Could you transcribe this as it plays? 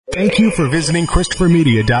Thank you for visiting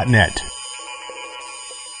ChristopherMedia.net.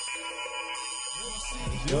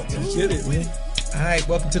 Get it, man. All right,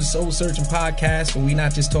 welcome to the Soul Searching Podcast, where we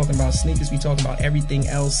not just talking about sneakers, we talking about everything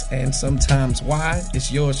else and sometimes why.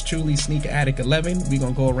 It's yours truly, Sneaker Addict 11. We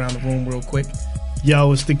gonna go around the room real quick.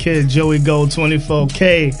 Yo, it's the kid Joey Gold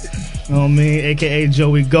 24K. You know what I mean? AKA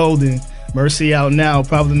Joey Golden. Mercy out now,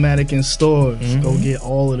 Problematic in stores. Go get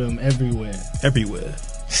all of them everywhere. Everywhere.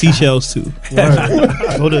 Seashells too.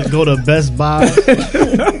 Go to Best Buy.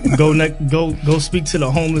 Go speak to the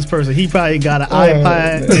homeless person. He probably got an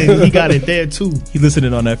iPad and he got it there too. He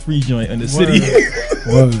listening on that free joint in the city.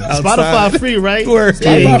 Spotify free, right?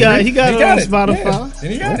 Yeah, he got it on Spotify. Yeah.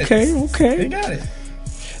 And he got it. Okay. He got it.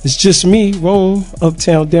 It's just me, Rome,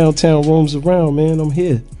 uptown, downtown, roams around, man. I'm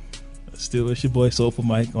here. Still, it's your boy Soulful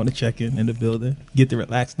Mike on the check-in in the building. Get the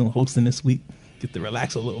relax, no hosting this week. Get to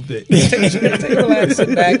relax a little bit. Take a relax,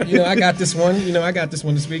 sit back. I got this one. I got this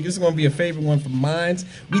one this week. This is going to be a favorite one for mine.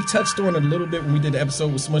 We touched on it a little bit when we did the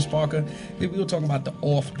episode with Smush Parker. We were talking about the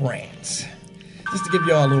off brands. Just to give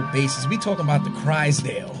y'all a little basis, we talking about the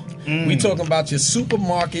Crysdale. We talking about your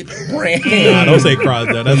supermarket brand. Nah, don't say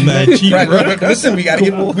Crysdale. That's mad cheap, right, bro. Listen,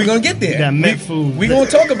 we're gonna get there. Got Met Food. We gonna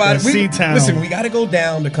talk about it. C-Town. Listen, we gotta go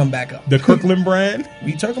down to come back up. The Kirkland brand.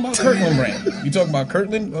 We talking about Kirkland brand. We talking about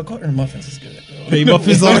Kirkland. Kirkland muffins is good. Hey,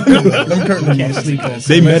 muffins are good. Them Kirkland muffins.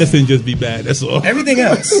 They medicine just be bad. That's all. Everything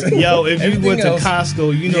else. Yo, if you went to else,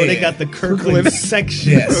 Costco, they got the Kirkland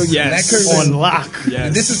section Yes. on lock. Yes.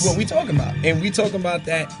 And this is what we talking about. And we talking about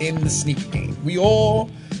that in the sneaker game. We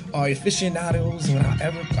all are aficionados on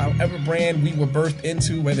however brand we were birthed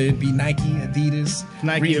into, whether it be Nike, Adidas,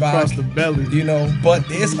 Nike Reebok, across the belly. But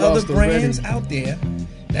there's We other lost brands already. out there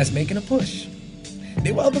that's making a push.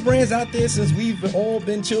 There were other brands out there since we've all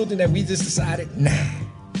been children that we just decided, nah,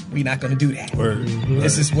 we're not going to do that. Word.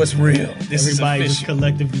 This is what's real. This Everybody is just official.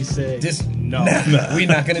 collectively said, Nah, we're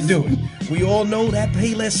not gonna do it. We all know that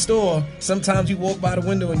Payless store. Sometimes you walk by the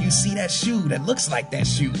window and you see that shoe that looks like that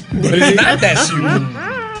shoe, but it's not that shoe.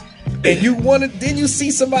 And then you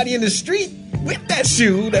see somebody in the street with that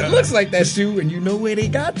shoe that looks like that shoe, and you know where they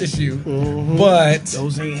got the shoe. But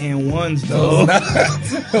those ain't N1s though.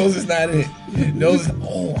 those is not it.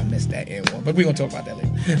 I missed that N1. But we're gonna talk about that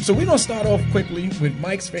later. So we're gonna start off quickly with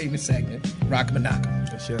Mike's favorite segment, Rock 'em and Knock 'em.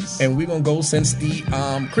 Yes. And we're gonna go since the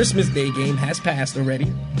Christmas Day game has passed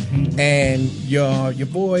already, and your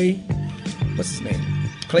boy, what's his name,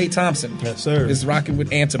 Klay Thompson, Yes, sir. is rocking with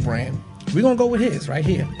Anta brand. We're gonna go with his right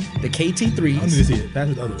here, the I don't need to KT3s. see it. Pass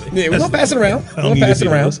it the other way. Yeah, we're gonna pass it around. I don't need to see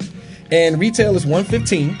those. And retail is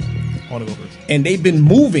 $115, I want to go first. and they've been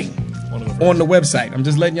moving I want to go first. on the website. I'm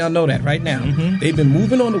just letting y'all know that right now. They've been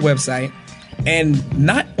moving on the website, and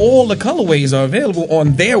not all the colorways are available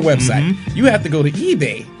on their website. You have to go to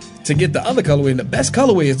eBay to get the other colorway, and the best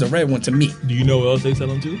colorway is the red one to me. Do you know what else they sell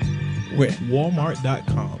them to? Where?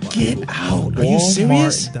 Walmart.com. Get out. Are you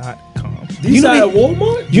serious? Walmart.com. These are at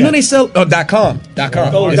Walmart? You know they sell .com. .com.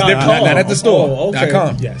 Oh, It's .com. different. Not at the store. Oh, okay.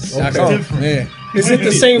 .com. Yes. .com. Different. Yeah. Is it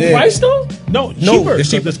the same Yeah. price though? No, No, cheaper. it's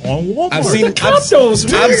cheaper. It's on Walmart. I've seen Cop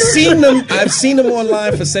those, man. I've seen them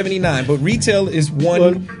online for $79, but retail is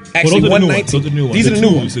those actually are the new ones. $119. Those are the new ones. These The are the new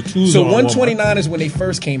twos. ones. The twos So are on $129 is when they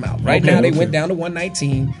first came out. Right Okay, now they okay. went down to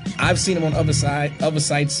 $119. I've seen them on other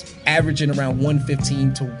sites averaging around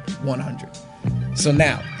 $115 to $100. So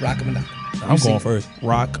now, rock 'em and knock 'em. I'm going first.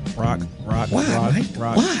 Rock. Why, Mike?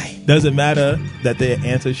 Why? Doesn't matter that they're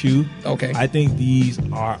Anta shoe. Okay. I think these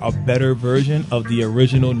are a better version of the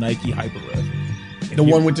original Nike Hyperrev. The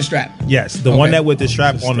one with the strap. Yes, the Okay. one that with the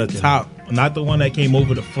strap on the top, not the one that came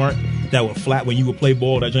over the front that would flat when you would play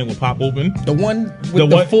ball. That joint would pop open. The one with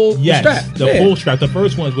the full yes, strap. the Yeah. full strap. The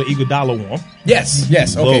first one's with Iguodala wore. Yes.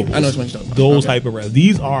 Okay. I know which one you're talking about. Those Okay. Hyperrev.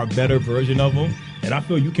 These are a better version of them, and I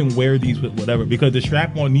feel you can wear these with whatever because the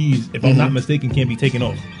strap on these, if I'm not mistaken, can't be taken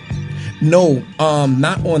off. No,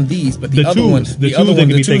 not on these, but the The other twos. ones. The The other twos they ones, can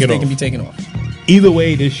be the twos taken they off. can be taken off. Either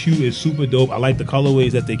way, this shoe is super dope. I like the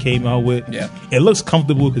colorways that they came out with. Yeah. It looks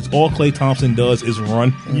comfortable because all Klay Thompson does is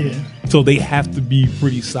run. Yeah. So they have to be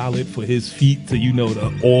pretty solid for his feet to,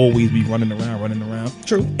 to always be running around.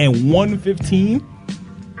 True. And 115,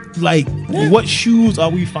 like, what shoes are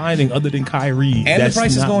we finding other than Kyrie? And that's the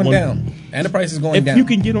price is not going one- down. And the price is going If down. you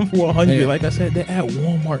can get them for $100, Yeah. like I said, they're at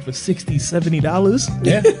Walmart for $60, $70.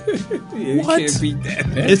 Yeah. You What? can't beat that.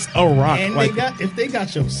 It's a rock. And Like, if they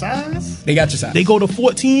got your size, They got your size. they go to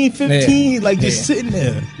 14, 15, Yeah. like just Yeah. sitting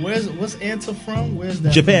there. what's Anta from? Where's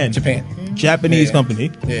that? Japan. Japan. Japanese Yeah.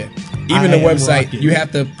 company. Yeah. Even I the am website, rocking. you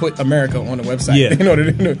have to put America on the website Yeah. in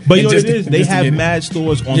order to. But you know what just it is? to- They just to have get it. mad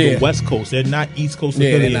stores on Yeah. the West Coast. They're not East Coast Yeah,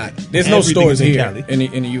 they're affiliated. not. There's no Everything stores is in here Cali.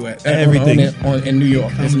 in the U.S. Everything. in New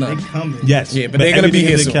York. There's They none. coming. Yes. Yeah, but they're gonna be everything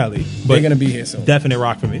here is in soon. Cali. They're But gonna be here soon. definite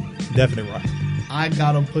rock for me. Definite rock. I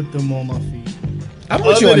gotta put them on my feet. I'm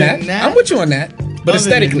with you Other on than that. that- I'm with you on that. But Other than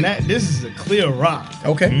aesthetically, that, this is a clear rock.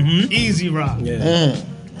 okay. Mm-hmm. Easy rock. Yeah.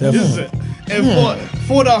 This is it. And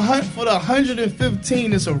for the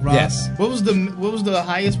 115, it's a rock. Yes. What was the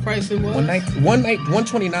highest price it was?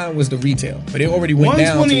 129 was the retail, but it already went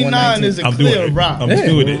down to 129 is a I'm doing clear it. rock. I'm Yeah.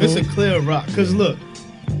 doing it. It's a clear rock. Cause look,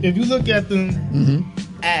 if you look at them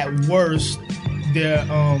at worst, they're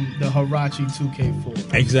the Hirachi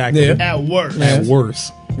 2K4. Exactly. Yeah. At worst. Yeah. And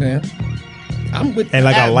worse. Yeah. I'm with And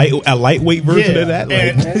like a lightweight version of that,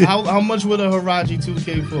 like and how much would a Hirachi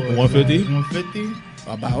 2K4? 150? 150.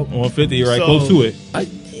 about 150, right? So- Close to it.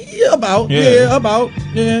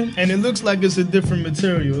 yeah. And it looks like it's a different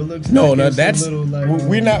material. It looks No, like no, it's that's a little like,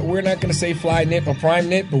 we're not gonna say fly knit or prime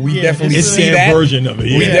knit, but we Yeah, definitely it's see their that version of it.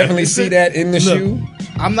 We Yeah. definitely see that in the Look, shoe.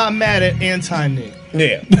 I'm not mad at anti-knit.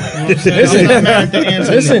 Yeah. I'm not mad at the anti-knit.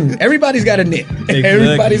 Listen, everybody's got a knit.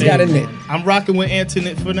 Everybody's got a knit. I'm rocking with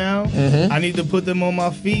anti-knit for now. Mm-hmm. I need to put them on my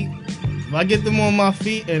feet. If I get them on my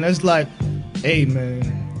feet, and it's like, hey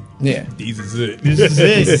man, Yeah. These is it. this is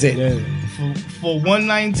it. This is it. Yeah. For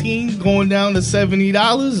 119 going down to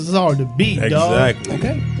 $70, it's hard to beat, dog. Exactly.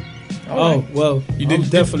 Okay. Oh well, You I'm did-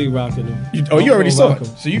 definitely rocking them. You I'm already gonna saw rock it.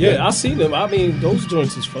 'em. So you yeah, good. I see them. I mean, those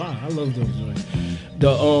joints is fly. I love those joints.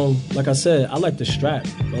 The like I said, I like the strap.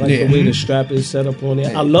 I like Yeah. the way the strap is set up on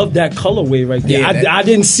it. I love that colorway right there. Yeah, that- I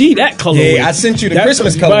didn't see that colorway. Yeah, I sent you the That-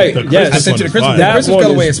 Christmas colorway. Right, The yes. I sent you the Christmas one Christmas. is The fire. Christmas That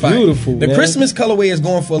one colorway is is fine. beautiful, The man. Christmas colorway is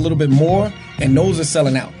going for a little bit more, and those are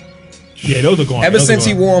selling out. Yeah, those are going. Ever those are since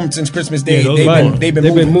he going. wore them since Christmas Day, Yeah, those they've are been going. they've been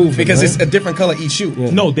They've been moving moving, because right? it's a different color each shoe.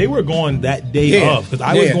 No, they were going that day Yeah. of because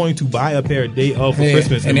I was Yeah. going to buy a pair day of for Yeah.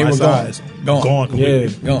 Christmas, And and they my were gone. size Gone. completely. Yeah,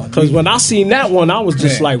 Gone. because when I seen that one, I was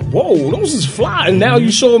just Yeah. like, "Whoa, those is fly!" And now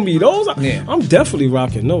you showing me those. Yeah. I'm definitely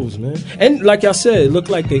rocking those, man. And like I said, it look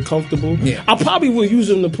like they comfortable. Yeah. I probably will use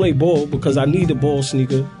them to play ball because I need a ball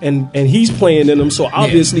sneaker, and he's playing in them, so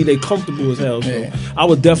obviously they comfortable as hell. So Yeah. I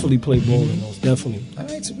would definitely play ball in those, definitely. All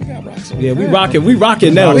right, so we got rocks. over Yeah, we there. rocking those. We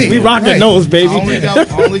rocking Right. those, I baby.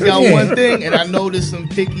 only got Yeah. one thing, and I noticed some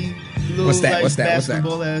picky little What's that? like What's that? What's that?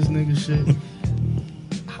 basketball ass nigga shit.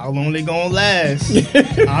 How long they gonna last?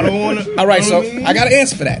 I don't want to. All right, so I got an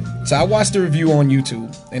answer for that. So I watched the review on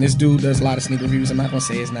YouTube, and this dude does a lot of sneaker reviews. I'm not gonna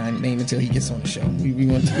say his name until he gets on the show. We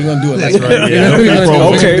gonna do it like that. right, yeah. We gonna do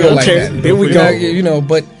it like Okay, that. here we We're go. not- you know,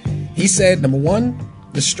 but he said number one,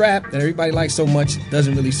 the strap that everybody likes so much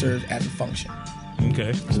doesn't really serve as a function.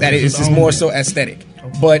 Okay. That is just more so aesthetic,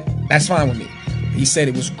 but that's fine with me. He said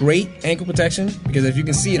it was great ankle protection because if you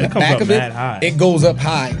can see in It the comes back up of it, mad high. it goes up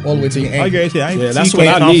high all the way to your I ankle. guarantee I ain't Yeah, see that's Klay what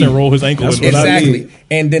I Thompson need. roll his ankle That's with what I it. Exactly. need.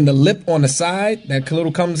 And then the lip on the side that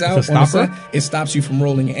little comes out It's a on the stopper? side, it stops you from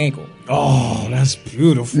rolling your ankle. Oh, that's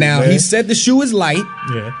beautiful. Now man. he said the shoe is light.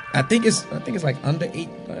 Yeah. I think it's like under 8,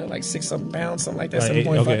 like 6 something pounds, something like that. Like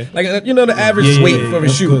 7.5. okay. Like the average Yeah, weight yeah, for a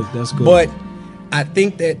that's shoe. good, that's good. But I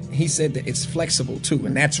think that he said that it's flexible too,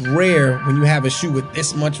 and that's rare when you have a shoe with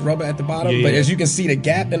this much rubber at the bottom. Yeah, But yeah. as you can see, the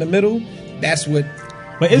gap in the middle, that's what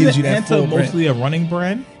But gives isn't you that Anta full brand. mostly a running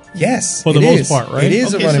brand? Yes, For the it most is. part, right? It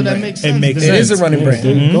is Okay, a running so that brand. makes It sense. makes It sense. is a running Yeah, brand.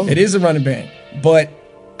 there you go. It is a running brand. But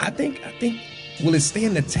I think will it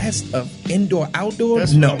stand the test of indoor outdoor?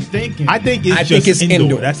 That's no. what I'm thinking. I think it's I just think it's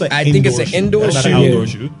indoor. That's like I think it's an shoe. indoor That's not shoe. an outdoor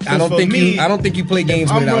shoe. I don't For think me, I don't think you play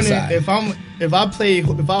games I'm with it running. outside.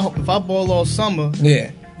 If I ball all summer,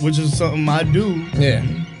 Yeah. which is something I do, Yeah.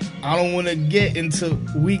 I don't want to get into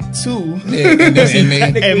week 2. Yeah. And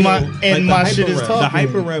then- And my- Like and the my Hyper shit is Rev. talking. The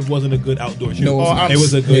Hyper Rev wasn't a good outdoor shoe. No, I'm it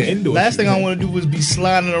was a good yeah. indoor Last shoe. thing I want to do was be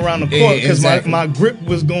sliding around the Yeah, court because exactly. my grip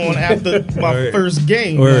was going after my Word. first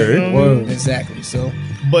game. Word. You know what I mean? Exactly. So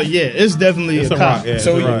But yeah, it's definitely It's a a cop. rock. Yeah,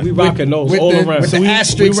 So it's a rock. we rocking those with all the- around. with So the we-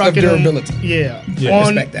 asterisk of rocking them- durability. Yeah, Yeah, on,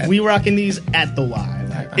 respect that. we rocking these at the Y,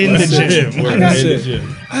 like, in the That's gym. it. Word. got In the it.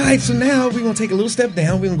 gym. All right, so now we're gonna take a little step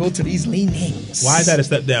down. We're gonna go to these lean names. Why is that a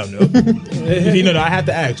step down, though? No, I have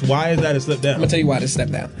to ask. Why is that a step down? I'm gonna tell you why this step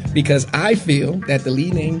down. Because I feel that the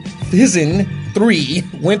lead name Fizzin 3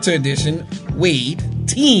 Winter Edition Wade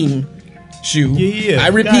Team shoe. Yeah. I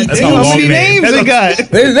repeat, That's Damn, a how long many name. names they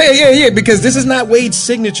got? Yeah, because this is not Wade's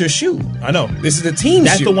signature shoe. I know. This is the team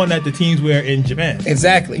That's shoe. the one that the teams wear in Japan.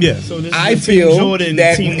 Exactly. Yeah. So this is I the Team feel Jordan,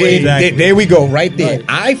 that Team Wade. Exactly. there we go, right there. Right.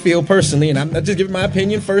 I feel personally, and I'm not just giving my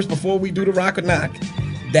opinion first before we do the rock or knock,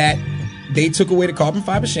 that they took away the carbon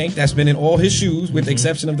fiber shank that's been in all his shoes, with the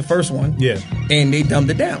exception of the first one. Yeah. And they dumbed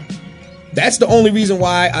it down. That's the only reason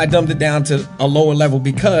why I dumbed it down to a lower level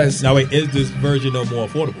because Now wait, is this version more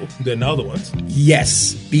affordable than the other ones?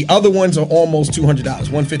 yes, the other ones are almost $200,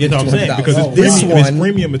 $150 You know to what I'm saying? $200. Because This it's one,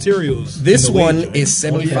 premium materials. this in the one wage, is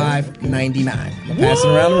right? $75.99. I'm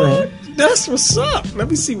passing around the room. That's what's up. Let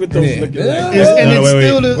me see what those Yeah. looking Yeah. like. And No, it's wait.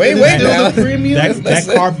 still the, Wait, it's wait still now. the premium. That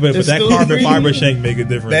carpet, but It's that still carbon premium. fiber shank make a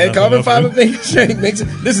difference. That carbon fiber thing shank makes it.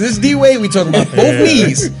 This is D-Wade we talking about. Both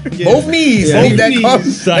knees. Both knees. Yeah. Need that Both carbon,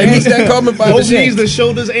 knees. they need that carbon fiber Both shank. knees, the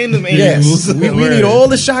shoulders, and the Yes, ankles. we need all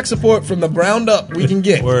the shock support from the ground up we can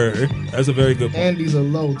get. Word. That's a very good point. And these are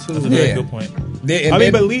low too. That's a very Yeah. good point. And I mean,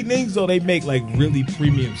 then- but Elite Nings though, they make like really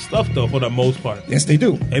premium stuff though for the most part. yes, they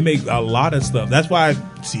do. They make a lot of stuff. That's why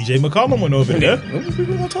CJ McCollum went over there. We're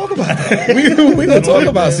gonna talk about that. We're gonna talk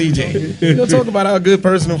about CJ. We're gonna talk about our good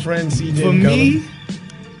personal friend CJ. For McCollum. me,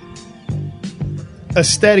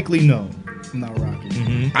 aesthetically, no, I'm not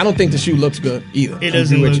rocking. I don't think the shoe looks good either. It I'm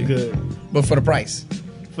doesn't with look you. good But for the price,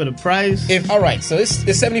 for the price. if all right, so it's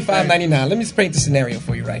 $75.99. Let me just paint the scenario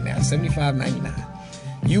for you right now. $75.99.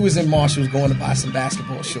 You was in Marshalls going to buy some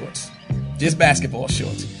basketball shorts, just basketball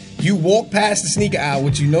shorts. You walk past the sneaker aisle,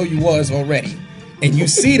 which you know you was already, and you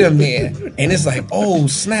see them there, and it's like, oh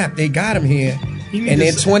snap, they got them here, He need and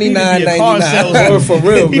they're to- he need to be a car $29.99. salesman. For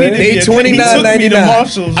real, He man. need to They be a- he took me to $29.99.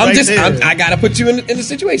 Marshalls I'm right just, there. I gotta put you in the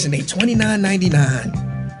situation. They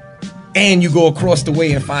 $29.99, and you go across the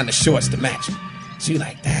way and find the shorts to match them. So you're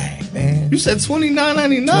like, dang man, You said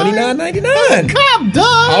 $29.99. $29.99. Cop,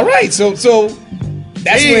 dog. All right, so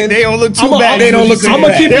that's when They don't look too I'ma- bad. they don't look too I'm bad.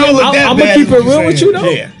 gonna keep They it. don't look I'm that gonna bad, keep is what it real you're with you saying.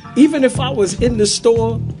 though. Yeah. Even if I was in the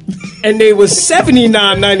store and they was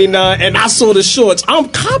 $79.99 and I saw the shorts, I'm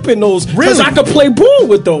copping those because Really? I could play ball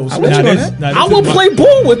with those. I would Now you on this- that. now I this would is play my-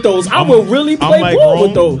 ball with those. I would really I'm play like ball Rome.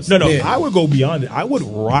 with those. No, Yeah. I would go beyond it. I would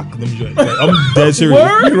rock them joints. Like, I'm dead serious.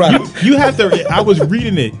 Word? You're right. You have to. I was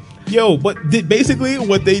reading it. Yo, but basically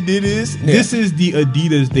what they did is this is the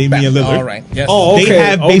Adidas Damian Lillard. All right. Yes. Oh, They okay,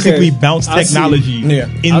 have okay. basically bounce I see. technology Yeah.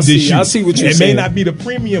 in I this see. shoe. I see what you're It saying. may not be the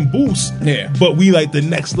premium boost, Yeah. but we like the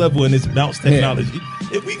next level in this bounce technology.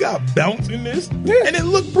 If we got bounce in this, and it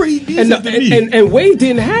looked pretty decent to me. And Wade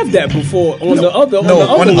didn't have that before on the other on the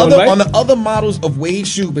one, other right? on the other models of Wade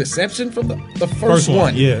shoe, but exception from the first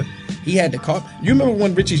one. yeah. He had the car. You remember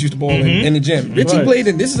when Richie's used to ball in the gym? Richie Right. played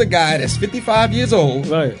in. This is a guy that's 55 years old,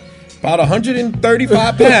 Right. about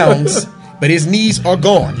 135 pounds, but his knees are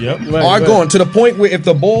gone. Yep. Right, are right. gone to the point where if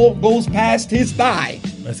the ball goes past his thigh,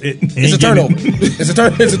 That's it. it's a turnover. It's a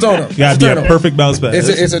turnover. It's a turnover. Gotta be a perfect bounce pass.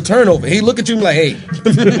 It's a turnover. He look at you and like, hey,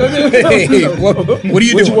 hey, what are you What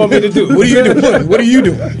doing? you want me to do? What are you doing? What are you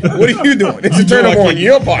doing? What are you doing? It's a turnover on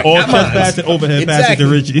your part. All not chest mine. pass and overhead passes to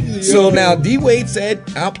Richie. So now D Wade said,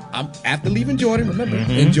 I'm after leaving Jordan, remember,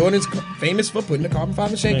 and Jordan's famous for putting the carbon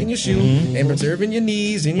fiber shank in your shoe and preserving your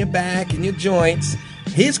knees and your back and your joints.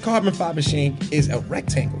 His carbon fiber shank is a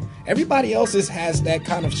rectangle. Everybody else's has that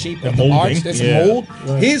kind of shape of the molding, arch. There's yeah. a mold.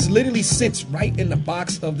 His literally sits right in the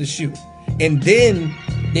box of the shoe. And then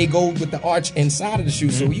they go with the arch inside of the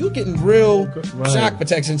shoe. So you're getting real shock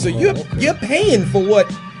protection. So you're paying for what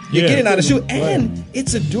you're Yeah. getting out of the shoe. And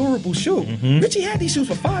it's a durable shoe. Richie had these shoes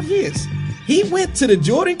for 5 years. He went to the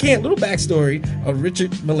Jordan camp, little backstory of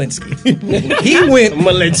Richard Malinsky. he went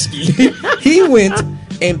Malinsky. he went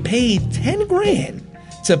and paid 10 grand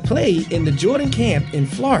to play in the Jordan camp in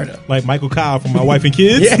Florida. Like Michael Kyle from My Wife and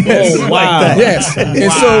Kids. Yes. Oh, wow. Yes.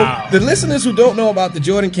 And so the listeners who don't know about the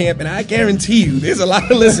Jordan camp, and I guarantee you there's a lot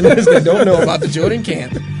of listeners that don't know about the Jordan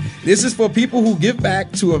camp. This is for people who give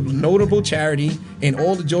back to a notable charity and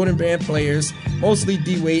all the Jordan Brand players, mostly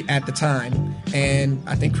D-Wade at the time. And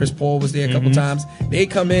I think Chris Paul was there a couple times. They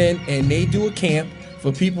come in and they do a camp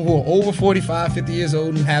for people who are over 45, 50 years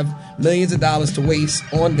old and have millions of dollars to waste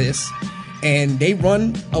on this. And they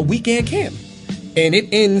run a weekend camp. And it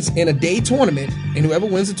ends in a day tournament. And whoever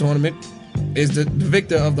wins the tournament is the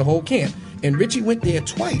victor of the whole camp. And Richie went there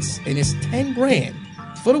twice. And it's 10 grand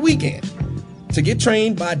for the weekend to get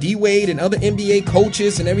trained by D-Wade and other NBA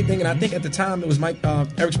coaches and everything. And I think at the time it was Eric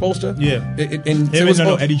Spoelstra. Yeah. And it was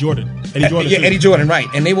Eddie Jordan. Eddie Jordan. yeah, too. Eddie Jordan, right.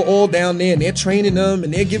 And they were all down there and they're training them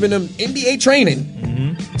and they're giving them NBA training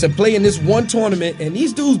to play in this one tournament. And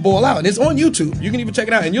these dudes ball out. And it's on YouTube. You can even check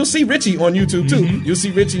it out. And you'll see Richie on YouTube too. You'll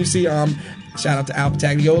see Richie, you see shout out to Al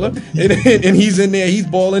Patagliola. and he's in there, he's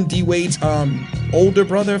balling. D-Wade's older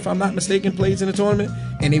brother, if I'm not mistaken, plays in the tournament.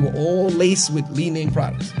 And they were all laced with Li Ning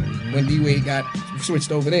products when D-Wade got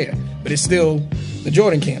switched over there. But it's still the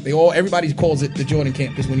Jordan camp. Everybody calls it the Jordan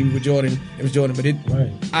camp because when you were Jordan, it was Jordan. But it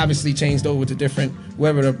obviously changed over to different,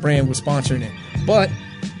 whoever the brand was sponsoring it. But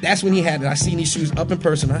that's when he had it. I seen these shoes up in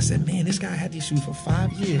person. I said, man, this guy had these shoes for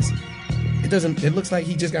 5 years. it doesn't. It looks like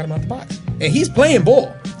he just got him out the box, and he's playing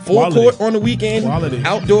ball. Full Quality. court on the weekend, Quality.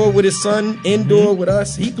 outdoor with his son, indoor with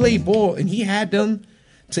us. He played ball, and he had them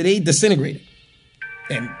till they disintegrated.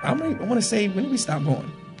 And I want to say, when did we stop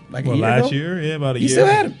going? Like a year last ago? year? Yeah, about a He year. still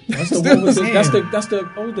had him. That's the one with that's the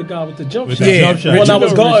older guy with the jump With shot. the jump shot. When I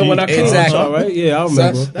was Richie. going, when I came, Exactly. right? Yeah, I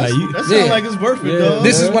remember. So- That Yeah. sounds like it's worth it, Yeah. though.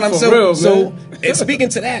 This is what I'm For so real, so. man. And speaking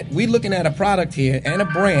to that, we looking at a product here and a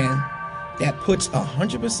brand that puts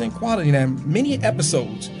 100% quality in them. Many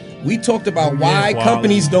episodes we talked about why quality.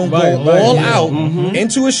 companies don't Right, go all yeah. out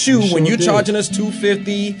into a shoe when you're did. charging us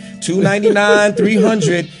 $250, $299,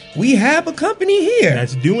 $300. We have a company here.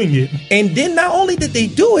 That's doing it. And then not only did they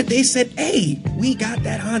do it, they said, "Hey, we got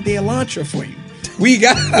that Hyundai Elantra for you. We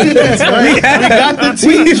got, we got the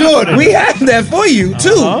Team Jordan. We have that for you too."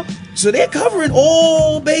 Uh-huh. So they're covering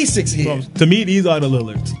all basics here. So, to me, these are the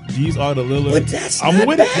Lillards. These are the Lillards. But that's I'm not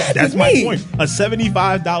with bad it. That's to my me. point. A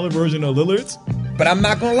 $75 version of Lillards, But I'm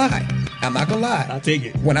not gonna lie. I'm not gonna lie. I'll take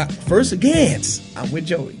it. When I first glance, I'm with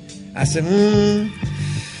Joey. I said,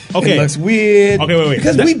 Okay. it looks weird. Okay, wait.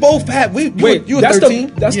 Because we both had. You were that's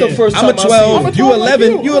 13. that's Yeah. the first I'm time a I 12. see You it.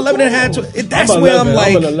 11. You 11 and a half. That's I'm where 11, I'm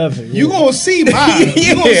like. I'm an 11. You gonna see mine.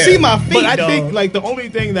 You gonna Yeah. see my feet, But I dog. think like the only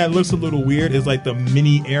thing that looks a little weird is like the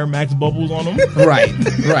mini Air Max bubbles on them. Right.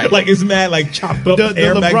 Right. Like it's mad like chopped up the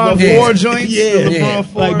Air Max LeBron bubbles. 4 Yeah. joints. Yeah. the LeBron Yeah.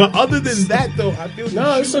 4. Like, but other than that though, I feel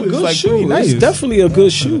No, it's a is, good like, shoe. pretty That's nice. definitely a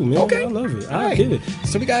good shoe, man. Okay. I love it. I Right. get it.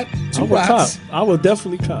 So we got I two would cop. rocks, I would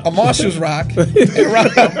definitely cop. a Marshall's rock, and a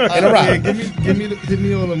rock, and a rock. Yeah, give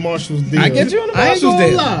me on the Marshall's deal. I get you on the I ain't Marshall's gonna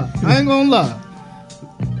deal. lie. I ain't gonna lie.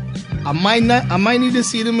 I might need to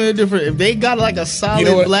see them in a different. If they got like a solid You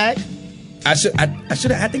know what? black, I should. I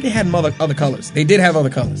think they had other colors. They did have other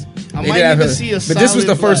colors. I They might did have need to other- see a But this was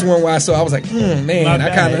the solid first black. one where I saw. I was like, man, Not I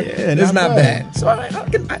bad. kind of. Yeah, it's not not bad. bad. So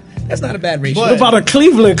that's not a bad ratio. What about a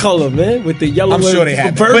Cleveland color, man, with the yellow I'm and sure they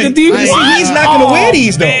have. burgundy? But he's not going to wear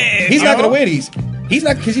these though. He's not Uh-huh. going to wear these. He's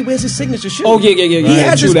not because he wears his signature shoe. Oh, yeah. He Right.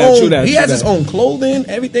 has True his that, own. true that, He true has his that. own clothing,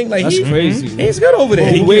 everything. Like That's crazy, man. He's good over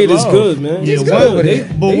there. The weight is good, man. He's Yeah, good what? over there.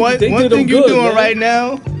 but one they one did 'em thing you're good, doing man. right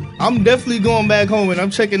now, I'm definitely going back home and I'm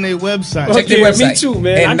checking their website. Check their Yeah, website. me too,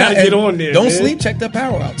 man. I gotta get on there, Don't man. sleep. Check their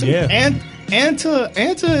power out too. Yeah.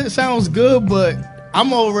 Anta sounds good, but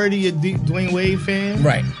I'm already a Dwayne Wade fan.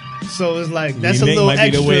 Right. So it's like that's a Remake little might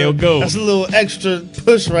be the extra. way it'll go. That's a little extra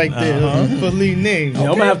push right there for Lee Ning. Yeah, I'm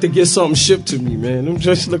gonna have to get something shipped to me, man. Them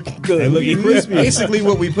just looking good. They looking crispy. Basically,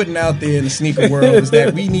 what we're putting out there in the sneaker world is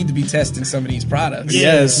that we need to be testing some of these products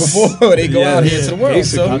Yes. before they go out here Yes. to the world.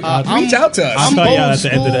 Basically. So reach out to us. I'm tell y'all at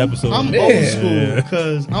the end of the episode. I'm Yeah. old school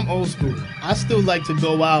because I'm old school. I still like to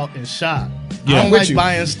go out and shop. Yeah. I I'm don't with like you.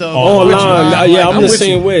 buying stuff Online, online. I'm the with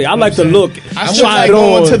same you. way. I like to look. I try still like it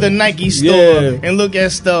going on. to the Nike store Yeah. and look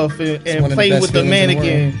at stuff and one of the play best with the feelings in the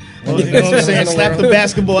mannequin. world. Or, you know what I'm saying? In the Slap the world.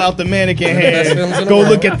 basketball out the mannequin best feelings in hand. the Go world.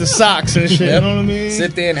 look at the socks and shit. Yep. You know what I mean?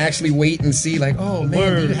 Sit there and actually wait and see, like, oh man,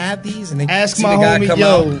 Word. do you have these? And they Ask see my the guy homie, come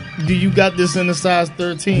yo, out. do you got this in a size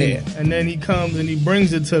 13? Yeah. And then he comes and he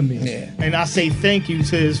brings it to me. Yeah. And I say thank you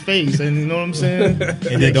to his face. And you know what I'm saying?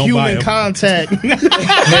 And then don't buy human 'em. contact.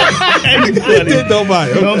 Everybody.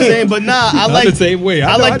 Nobody. You know what I'm saying? But nah, I I'm like the same way.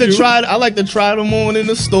 I know like I to do. try. I like to try them on in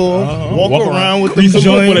the store. Walk around with the Crease 'em up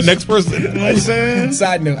joints. for the next person. You know what I'm saying?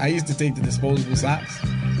 Side note, I used to take the disposable socks.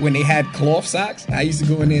 When they had cloth socks, I used to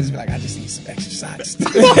go in there and be like, I just need some extra socks.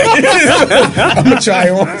 I'm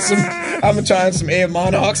gonna try on some Air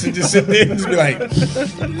Monarchs and just sit there and just be like,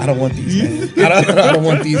 I don't want these, man. I don't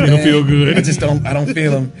want these, man. don't feel good. I don't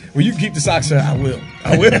feel them. Well, you can keep the socks, sir. I will.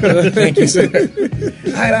 Thank you, sir.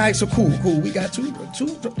 All right. So cool. We got two.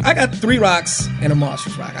 I got 3 rocks and a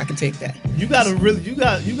Marshall's rock. I can take that. You got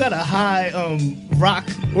a high rock.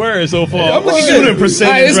 Where so far? I'm looking shooting good.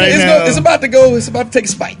 percentage It's right now. It's about to go. It's about to take a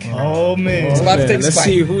spike. Oh man. It's about to man, take a let's spike.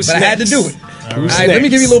 see who's but I had to next. do it. All Who's right, let me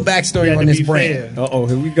next? give you a little backstory Yeah, on to this be brand. fair. Uh-oh,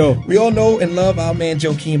 here we go. We all know and love our man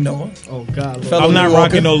Joakim Noah. Oh God. Fellow I'm not New Yorker.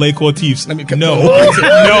 rocking no Le Courtifs. Let me No.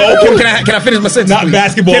 no. Can I finish my sentence? Not please?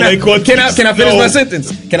 basketball Can I, Le Courtifs. can I finish No. my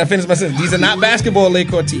sentence? Can I finish my sentence? These are not basketball Le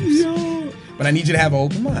Courtifs. But I need you to have an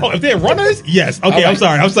open mind. Oh, if they're runners, yes. Okay, All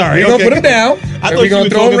right. I'm sorry. We're gonna Okay. put them down. And we're she gonna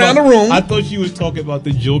was throw them talking around about- the room. I thought she was talking about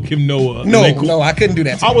the Joakim Noah. No, Le Cour- no, I couldn't do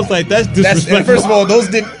that. To I you. was like, that's That's disrespectful. first of all, those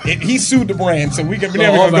didn't. He sued the brand, so we're never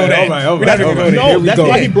gonna all go right, there. all right, all We're not right, gonna all go right. there. No, Here we that's go.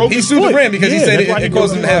 why he broke He his sued the foot. brand because he Yeah, said that's why he it broke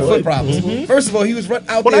caused him to his have foot. foot problems. First of all, he was out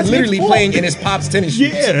Well, there that's literally his fault. playing in his pop's tennis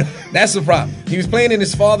shoes. Yeah. That's the problem. He was playing in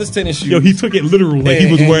his father's tennis shoes. Yo, he took it literal, like he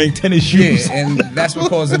was And- wearing tennis shoes. Yeah, and that's what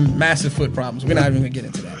caused him massive foot problems. We're not even gonna get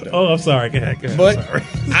into that. Though. Oh, I'm sorry. Go ahead. But I'm sorry.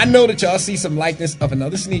 I know that y'all see some likeness of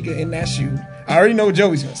another sneaker in that shoe. I already know what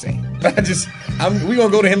Joey's gonna say, but we're gonna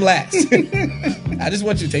go to him last. I just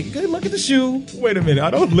want you to take a good look at the shoe. Wait a minute.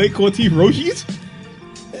 Are those Le Courtief Roshis?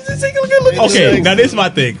 Just take a good look at the Okay, shoe. now this is my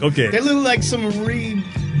thing. Okay. They look like some Reed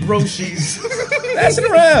brochies. Pass it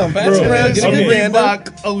around. Pass it around. Get a good gander.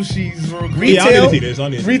 Reebok Oshis real quick. Yeah, I need to see this. I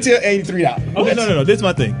need to see Retail $83. Okay, no. This is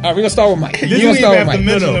my thing. All right, we're gonna start with Mike. You You're don't gonna even start have with to Mike.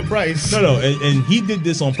 mention No. the price. No, and he did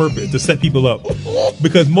this on purpose to set people up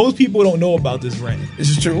because most people don't know about this brand. This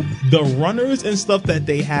is true. The runners and stuff that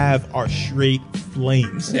they have are straight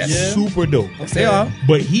flames. Yes. Yeah. Super dope. Yes, they are.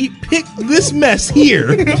 But he picked this mess here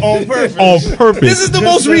On purpose. on purpose. This is the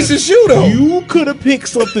most recent shoe, though. You could have picked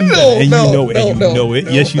something better, No, and no, you know it, no, and you no, know it.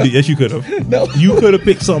 no. Yes, you did. Yes, you could have. No. You could have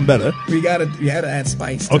picked something better. We had to add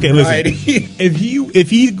spice. to Okay, the listen. variety. If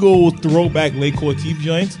he goes throwback Le Courtief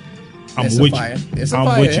joints, I'm It's a with fire. you. It's a I'm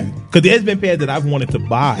fire. with you because there's been pairs that I've wanted to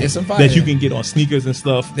buy It's a fire. that you can get on sneakers and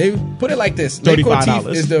stuff. They put it like this: Le $35.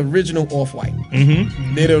 Courtief is the original Off-White.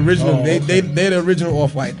 Mm-hmm. They're the original. Oh, they're the original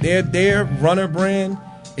Off-White. Their runner brand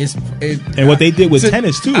is. And what they did with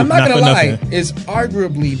tennis, too, I'm not not gonna for lie. nothing. Is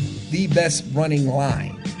arguably the best running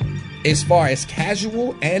line as far as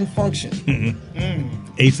casual and function.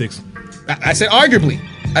 Asics. I said arguably.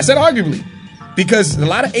 Because a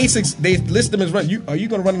lot of Asics, they list them as run. Are you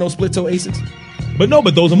going to run in those split toe Asics? But no,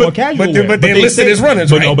 but those are more casual. but wear. they're they listed say- as runners,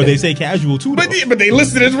 But right? no, but they say casual too. But though. but they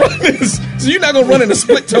listed as runners, so you're not gonna run in a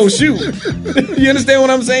split toe shoe. You understand what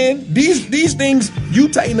I'm saying? These things, you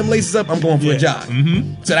tighten them laces up, I'm going for a Yeah. jog.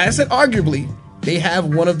 Mm-hmm. So I said arguably they have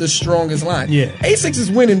one of the strongest lines. Yeah. Asics is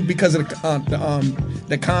winning because of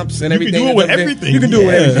the comps and You can everything. do it with everything. You can do it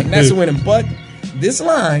with Yeah. everything. That's winning. But this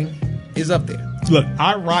line is up there. Look,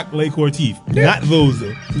 I rock Le Courtief, Yeah. not those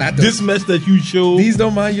though. Not those. This mess that you showed. These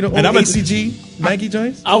don't mind you the old And I'm a- ACG Nike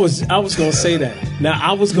joints. I was gonna say that. Now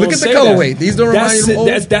I was gonna Look at the say colorway. that. These don't remind you of old?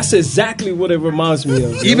 That's exactly what it reminds me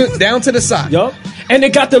of. Even down to the sock. Yup. And they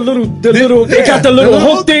got the little yeah, hook the little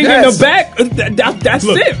hook thing in yes. the back. That's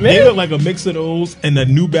look, it, They man. look like a mix of those and the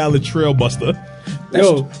New Balance Trail Buster.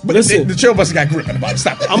 Yo, But listen. the trail buster got grip in the bottom.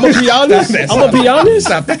 Stop that. I'm gonna be honest. Stop that. I'm gonna be honest.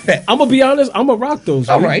 Stop that. I'm gonna be honest. I'm gonna rock those.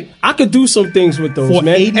 All man. right. I could do some things with those, For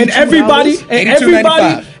man. And $82? everybody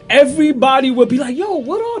 $82.95. would be like, "Yo,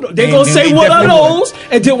 what are those?" They And gonna then say, they "What are definitely those?"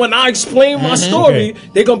 And then when I explain my story, Okay.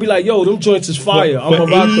 they gonna be like, "Yo, them joints is fire." I'm For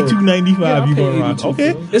gonna rock those. $82.95, you Yeah, gonna I rock. pay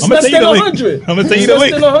Okay, $82. It's I'ma less send you than the link. 100. I'ma send It's you the less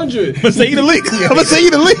link. than 100. I'ma send you the link. I'ma send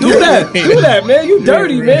you the link. Do that. Do that, man. You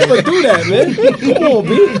dirty, man, but do that, man. Come on,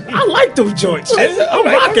 B. I like those joints. Man. I'm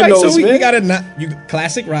rocking those, so we man. got a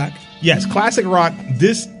classic rock. Yes, classic rock.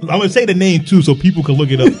 This I'm gonna say the name too, so people can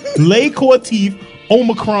look it up. Le Courtief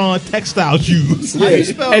Omicron textile shoes.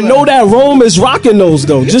 And know that Rome is rocking those,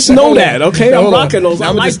 though. Just know that, okay? I'm Hold on. rocking those. Now I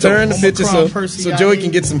I'm gonna like just turn the those. picture Omicron so Percy Joey IE.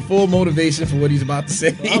 can get some full motivation for what he's about to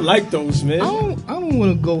say. I like those, man. I don't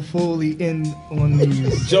want to go fully in on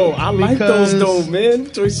these. Joe, I like Because- those, though, man.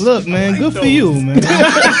 Joyce, Look, man, I like good for those. you, man.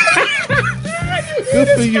 Good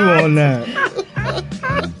for you on that.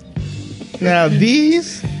 Now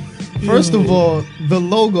these, first of all, the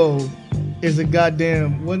logo is a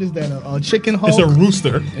goddamn, what is that? A chicken hawk? It's a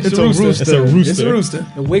rooster. It's a rooster. It's a rooster. It's a rooster.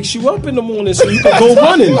 It wakes you up in the morning so you can go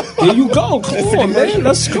running. There you go. Come on, man.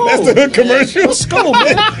 Let's go. That's the hood commercial. Let's go,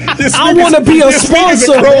 man. Your I want to be a your sneakers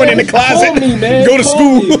sponsor. are growing man. in the closet. Call me, man. Go to Call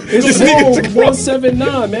school. me. Your It's sneakers Rome are growing.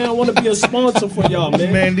 179, man. I want to be a sponsor for y'all,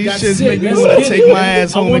 man. Man, these That's shits it. make me Let's wanna get take it, my man.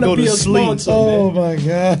 ass home I and wanna go be to a sleep. sponsor, Oh man. my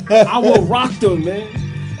god. I will rock them, man.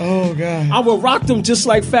 Oh god. I will rock them just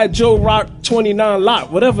like Fat Joe rocked 29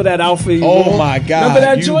 Lot, whatever that outfit. you Oh know. my god. Remember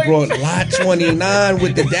that you joint? brought lot 29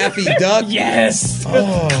 with the Daffy Duck. Yes.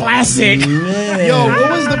 Oh, Classic. man. Yo, what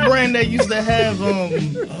was the brand that used to have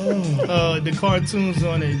the cartoons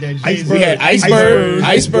on it? That Jay-Z We had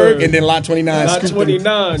Iceberg, and then lot 29. Lot scooped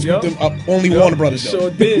 29, them, yo. scooped them up. Only Warner Brothers though. Sure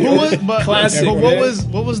did. Who was, but, Classic, but man.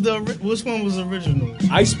 what was the which one was original?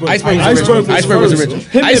 Iceberg. Iceberg was original.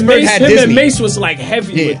 Him, Iceberg and Mace, had him Disney. and Mace was like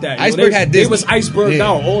heavy Yeah. with that. yo. Iceberg They- had They Disney. was Iceberg Yeah.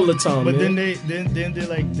 out all the time. But man. then they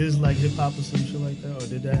like this like hip hop or some shit like that, or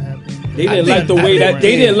did that happen? They I didn't think- like the I way think- that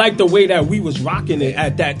they yeah. didn't like the way that we was rocking it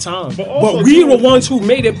at that time. But also, But we too- were ones who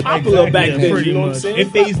made it popular Exactly, back yeah, then. pretty You know what I'm much. saying?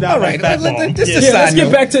 It phased out All right, like that bomb. this is a Yeah, let's side get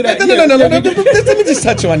note. back to that. No, Yeah, no. yeah, Let me just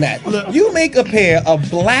touch on that. You make a pair of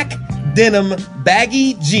black denim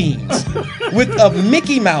baggy jeans with a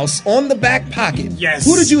Mickey Mouse on the back pocket. Yes.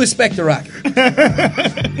 Who did you expect to rock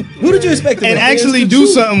it? Who did you expect to rock And it? actually do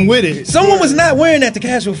something with it. Someone was not wearing that to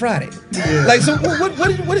Casual Friday. Like, so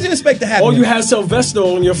what did you expect to happen? Oh, you had Sylvester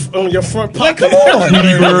on your front like, pocket. come on.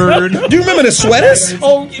 Do you remember the sweaters?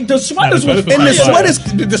 Oh, the sweaters was And fire.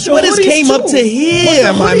 the sweaters hoodies came up too. to here,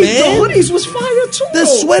 But the my hoodies- man. The hoodies was fire too. The though.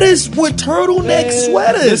 sweaters were turtleneck Man,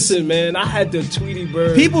 sweaters. Listen, man, I had the Tweety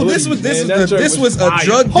Bird. People, hoodie, this was man. That joint this was a fire.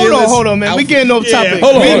 drug Hold dealer's on, man. We outfit. getting off topic.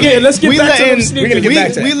 Hold on, We hold on. getting- Let's get we back to letting- them sneakers. We're gonna get back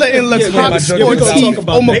to that. We letting Le Yeah, Coq my Sport joke is talk Team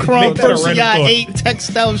about Omicron Make that a Percy rental. 8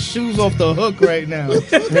 textile shoes off the hook right now.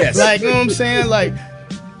 Yes. Like, you know what I'm saying? Like,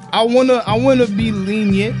 I wanna be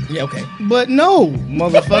lenient, Yeah, okay. but no,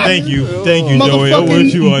 motherfucker. Thank you, Joey. I'm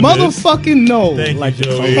with you on this. Motherfucking no. Thank Like you,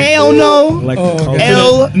 the Joey. Hell no. Like the color.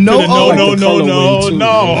 Hell no. No, Oh. no, no, no, colorway, too,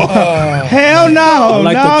 no. Hell no. I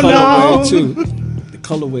like the no, colorway no. too. The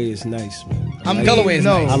colorway is nice, man. I mean, Colorway is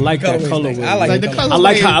no. nice. I like that Colorway is colorway. nice. I like Like the the colorway. I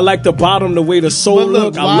like how I like the bottom, the way the sole But look,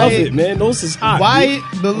 look. I love why- it, man. Those is hot. Why?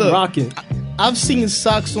 But look, Rocking. I've seen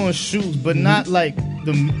socks on shoes, but not like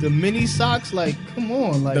the mini socks. Like, come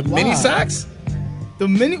on, like The why? mini socks? The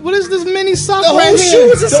mini. What is this mini sock? The whole right shoe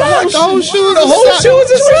here? is a sock. The whole shoe. Is The a whole sock. shoe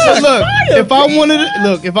is a sock. So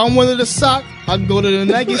look, if I wanted a sock, I can go to the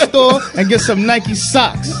Nike store and get some Nike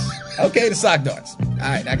socks. Okay, the sock darts. All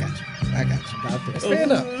right, I got you. That's fair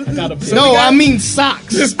enough. I got a pair. No, we got- I mean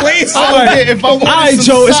socks. Just plain I socks. would get- if I wanted All right, some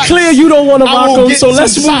Joe, it's socks, clear you don't want to I rock will them, get so some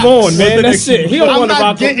let's move socks. on, man. That's it. He don't I'm want to not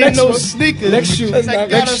rock them. getting Next no one. sneakers. Next shoe. because I got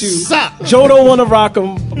Next a shoe. sock. Joe don't want to rock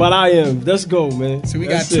them, but I am. Let's go, man. So we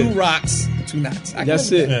got That's two it. rocks, two knots. I That's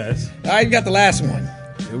can- it. Yes. All right, you got the last one.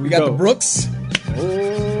 We got go. the Brooks.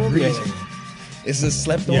 Oh, man. It's a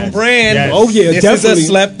slept-on Yes. brand. Yes. Oh, yeah, This definitely. is a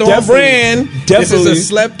slept-on Definitely. brand. This Definitely. is a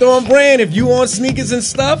slept-on brand. If you on sneakers and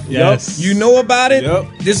stuff, Yes. you know about it. Yep.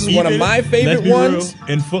 This is one of Even, my let's favorite be ones.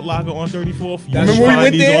 real, in Foot Locker on 34th. you Remember can when we find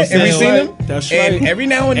went these there on and we sale. seen them? That's And right. every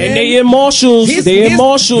now and then. And they in Marshalls. They in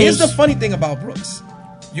Marshalls. Here's the funny thing about Brooks.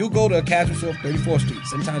 You go to a casual store, 34th Street.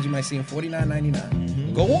 Sometimes you might see them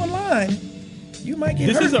 $49.99. Go online. You might get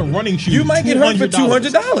This hurt. is a running shoe. You might get hurt for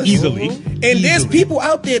 $200 Easily. And there's Easily. people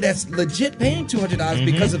out there that's legit paying $200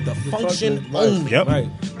 because of the function Right. only. Yep. Right.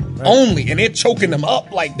 Only, and they're choking them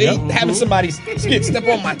up like they having somebody step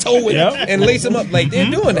on my toe and lace them up like they're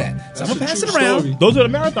doing that. So I'm gonna pass it around, story. Those are the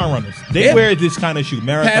marathon runners. They Yeah. wear this kind of shoe.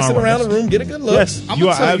 Marathon pass it around runners. the room, get a good look. Yes, I'm you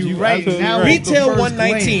gonna are tell you right absolutely now, right. Retail Off the first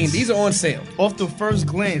 119. glance. These are on sale. Off the first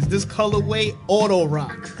glance, this colorway auto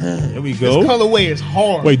rock. There we This go. colorway is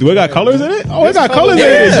hard. Wait, do it got colors in it? Oh, it This got colors in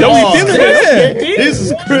colorway it. is Joey hard. Dinner. Yeah. This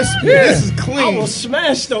is crispy. This is I clean. will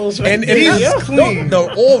smash those. Right And there. these not- is clean. The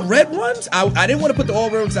all red ones, I didn't want to put the all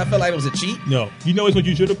red ones because I felt like it was a cheat. No, you know what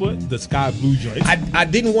you should have put? The sky blue joint. I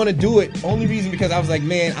didn't want to do it. Only reason because I was like,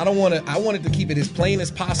 man, I don't want to. I wanted to keep it as plain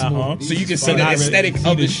as possible, Uh-huh. so you can see And the I aesthetic see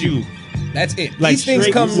of the the shoe. shoe. That's it. Like These things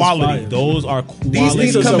straight come. quality. Those are These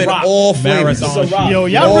quality. things come in rock. all flavors. Marathon This is a rock. Yo,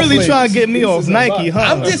 y'all All really flavors. trying to get me This off is a Nike, rock.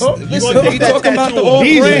 huh? I'm just You listen. gonna We get talking about the tattoo all on.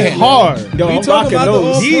 These is brand. hard. Yo, We I'm talking rocking about the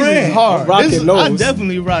those. all These is brand. hard. I'm rocking This- I those.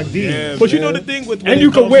 definitely rock these. Yeah, but you know the thing with And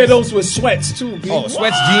you can wear those with sweats too. B. Oh,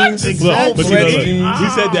 sweats, jeans. Look, Exactly. but you know, Sweats, look, jeans. we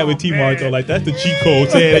said that with T-Mart though. Like that's the cheat code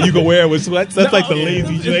saying that you can wear it with sweats. That's like the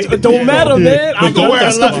lazy joint. It don't matter, man. But those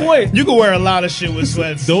That's are the point. You can wear a lot of shit with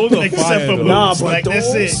sweats. Those are except fire, for though. boots. Nah, but like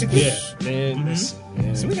those, that's it. Yeah, man. listen,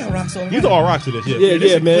 man. So we got rocks all these around. are all rocks to this. Yeah,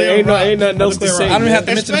 this yeah, is man. clear Ain't rock. nothing else to Clear say. rock. I don't man. have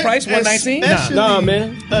to mention the price. 119. Nah,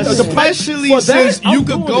 man. Especially For that, since I'm you could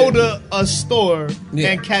doing go it. to a store Yeah.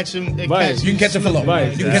 and catch them. Right. You can catch them for low.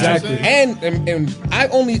 Right, You can catch exactly. them.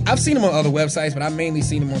 And I've seen them on other websites, but I've mainly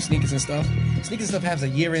seen them on Sneakers and Stuff. Sneakers and Stuff has a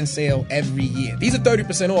year-end sale every year. These are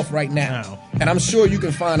 30% off right now, Wow. and I'm sure you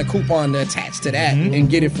can find a coupon to attach to that and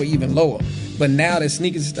get it for even lower. But now the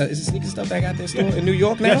Sneakers is it Sneakers Stuff that got their store in New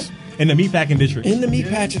York now? Yes, in the meatpacking district. In the meat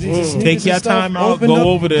patch, Take your time out, go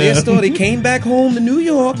over there. Their store. They came back home to New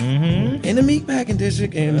York in the meat packing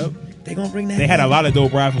district, and they're gonna bring that. They had a heat. lot of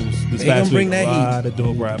dope raffles this They gonna past bring week. that A heat. lot of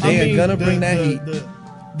dope raffles. They are gonna bring that heat.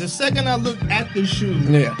 The second I look at the shoe,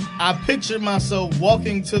 Yeah. I picture myself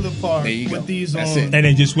walking to the park There you with go. these That's on. it. And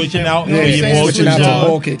then just switching out Yeah, for yeah, your yeah, bulk Switching out to job.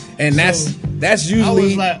 bulk it, and that's I was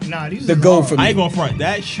usually like, nah, these the is go hard. for me. I ain't gonna front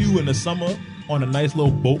that shoe in the summer on a nice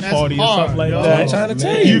little boat That's party or hard, something like yo. that. I'm trying to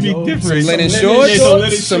tell You you. be Some different. Linen Some shorts,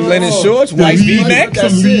 linen some linen shorts, white leisure- V-neck,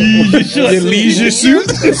 some leisure shorts. your leisure suit.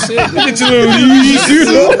 That's it. Get your little leisure suit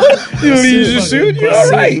on. Your leisure suit. You're That's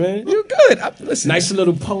all it, right. man. You're good. Listen, Nice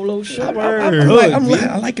little polo shirt.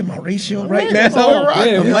 I'm liking my ratio right now.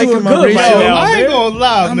 Yeah, I'm we liking doing my good right ratio. now. I ain't gonna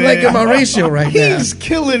lie, I'm man. liking my ratio right now. He's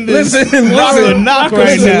killing this. Listen, Knock listen, the knock right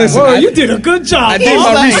listen, now. listen. Whoa, you did a good job. I did He's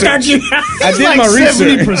my like- research. I He's did like my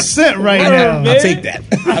research. 70% right now. I'll take that.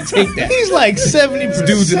 I'll take that. He's like 70%.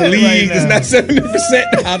 Dudes in the league right is now. not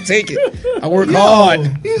 70%. I'll take it. I work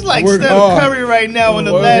hard. He's like I work Steph hard. Curry right now in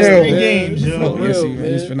the last 3 games, yo. Yes,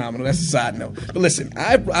 he's phenomenal. That's a side note. But listen,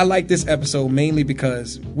 I like this episode mainly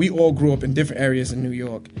because we all grew up in different areas in New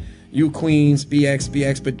York. You Queens,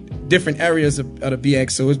 BX, but different areas of the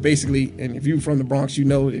BX. So it's basically, and if you're from the Bronx, you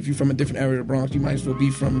know, if you're from a different area of the Bronx, you might as well be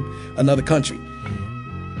from another country.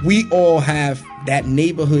 We all have that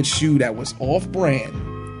neighborhood shoe that was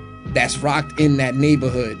off-brand, that's rocked in that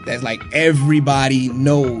neighborhood, that's like everybody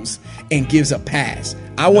knows and gives a pass.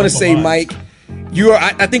 I want to say, Mike,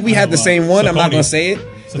 I think we had the same one. I'm not going to say it.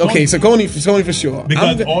 Okay, Saucony for sure.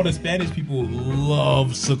 Because all the Spanish people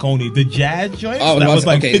love Saucony. The jazz joints, Oh, that was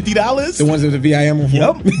like okay. $50. The ones with the VIM on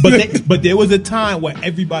front. Yep. But there was a time where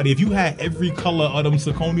everybody, if you had every color of them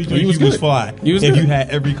Saucony joints, was you was good. fly. You was if good. you had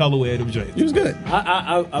every colorway of them joints. He was good.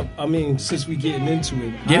 I mean, since we getting into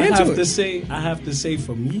it, Get I into have it. I have to say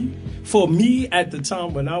for me at the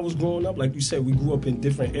time when I was growing up, like you said, we grew up in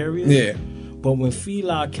different areas. Yeah. But when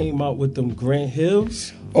Fila came out with them Grant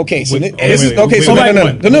Hills, Okay, so Wait, this is wait, okay. wait, So wait,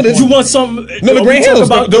 no. you want some? No, the Grant Hills,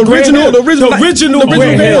 the original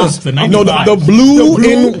Grant Hills. The No, the 95s. blue The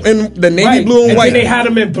blue. and the navy Right. blue and And white. then they had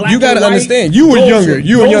them in black You gotta and white. understand. You were Those younger. were-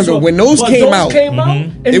 You were those younger were- when those but came out.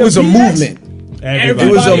 in It the was a BX, movement. Everybody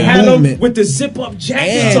It was a had movement. them with the zip-up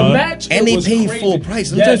jackets to match. And It they was paid crazy. full price.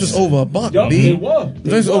 Them Yes. joints was over $1, Yup, B. they were. Them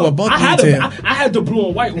joints was over $1 I had retail. I had the blue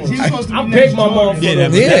and white ones. He's supposed to be I next paid my Jordan. mom for Yeah,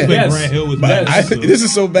 them. that's Yeah. when Yes. Grant Hill was Yes. back. This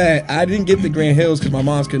is so bad. I didn't get the Grant Hills because my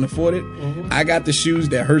moms couldn't afford it. I got the shoes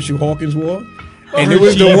that Hershey Hawkins wore. And it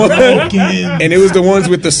was the one, and it was the ones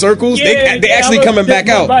with the circles. They actually coming back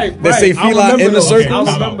out. They say I Fila remember in the those. circles.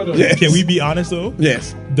 I remember those. Yes. Can we be honest though?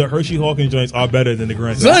 Yes. The Hershey Hawkins joints are better than the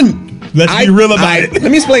Grant Hill. Son, Let's be real about it.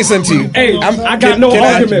 Let me explain something to you. Hey, I got no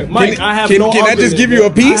argument. Mike, I have no Can I just argument, give you a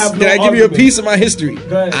man. piece? I have Can no I give you a argument. piece of my history?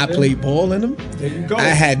 ahead, I man. played ball in them. There you go. I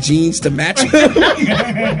had jeans to match them.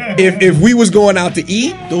 if we was going out to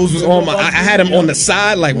eat, those was on my. I had them on the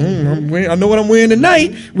side, like I know what I'm wearing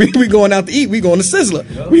tonight. We going out to eat. We going to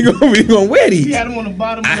Sizzler. We going wear these. He had him on the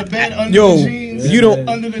bottom of the bed under Yo, the jeans. you don't-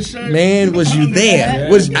 under the shirt. Man, was you Under the there?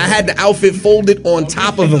 hat. I had the outfit folded on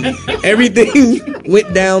top of him. Everything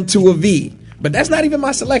went down to a V. But that's not even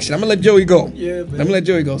my selection. I'm gonna let Joey go. Yeah, man. I'm gonna let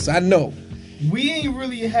Joey go. So I know. We ain't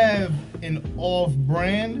really have an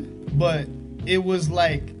off-brand, but it was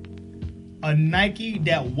like a Nike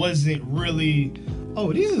that wasn't really.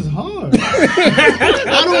 Oh, this is hard.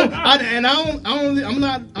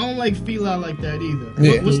 I don't like Fila like that either.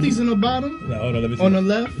 Yeah. What's these in the bottom? No, hold on, let me see. On the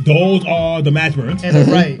left Those are the match burns. and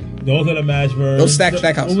the right. Those are the match burns. Those stack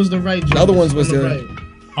house. What was the right? The other ones was on the-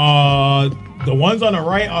 right. The ones on the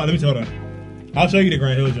right. Let me hold on. I'll show you the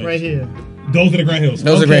Grant Hill joints. Right here. Those are the Grant Hills.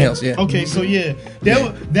 Those are Grant Hills, yeah. Okay, so yeah,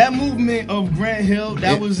 that movement of Grant Hill,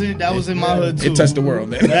 that was in my hood too. It touched the world,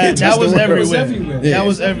 man. It That touched was the world. everywhere. Yeah. That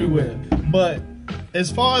was everywhere. But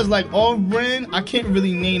as far as like off brand, I can't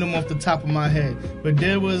really name them off the top of my head. But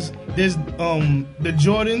there's the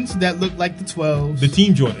Jordans that look like the 12s. The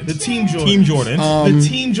Team Jordans. The Team Jordans. Team Jordans. The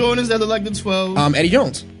Team Jordans that look like the 12s. Eddie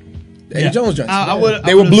Jones. Eddie Yeah. Jones joints. I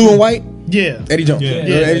They were would've blue said- and white. Yeah. Eddie Jones. Yeah.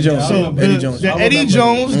 Yeah, Eddie Jones. So Eddie the, Jones. the I Eddie remember.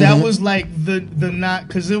 Jones, that was like the not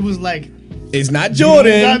because it was like It's not Not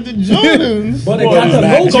Jordan. the Jordans. But it got the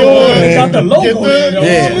Back logo. Jordan. It got the logo. Get the- in it.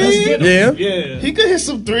 Yeah. Let's get it. Yeah. Yeah. He could hit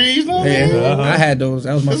some threes. No? Yeah, I had those.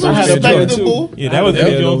 That was my It's first had pair a of Jordans. respectable. Yeah, that was Yeah,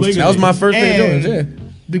 Eddie those- Jones. That was my first pair of And Jordans.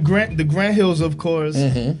 Yeah. the Grant Hills, of course,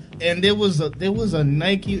 Mm-hmm. and there was a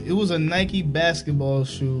Nike basketball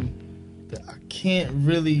shoe that I can't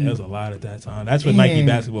really. There was a lot at that time. That's when Nike Man.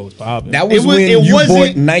 basketball was popping. That was It was- when it you bought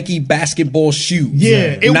wasn't- Nike basketball shoes.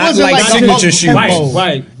 Yeah, it Not wasn't like like signature a shoes.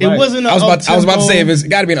 Right. It wasn't. I was about to say it's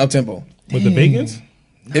got to be an up tempo. With the Bacons?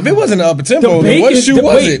 If it wasn't an up The tempo, then what Bacons, shoe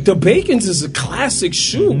was it? The Bacons is a classic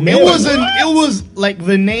shoe, man. It wasn't. It was like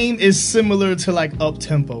the name is similar to like up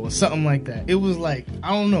tempo or something like that. It was like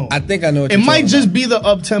I don't know. I think I know. What It you're might talking just be the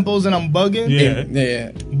up tempos and I'm bugging. Yeah. about.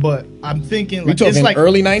 Yeah. But I'm thinking We like talking it's like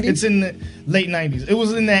early 90s? It's in the late 90s. It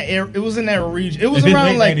was in that era. It was in that region. It was If it's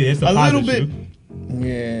around late like 90s, it's a a little positive bit. shoe.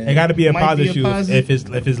 Yeah. It got to be a Might be positive a shoe positive.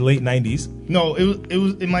 if it's late 90s. No,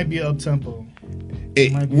 it might be up tempo.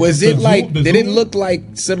 Was it The like? Zoom- the Did it Zoom? look like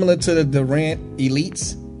similar to the Durant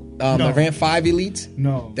Elites? No. The Durant 5 Elites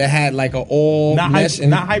No, that had like a all Not mesh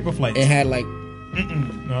not Hyperflights. it had like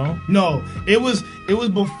No. no. It was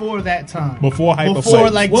before that time. Before Hyperflight. Before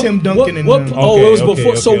like What- Tim Duncan and what, them. Oh, it was Okay,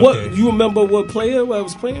 before. okay, so what? okay. You remember what player I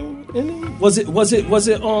was playing? in it? Was it?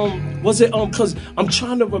 Because I'm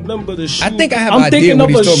trying to remember the shoe. I think I have I'm an idea thinking what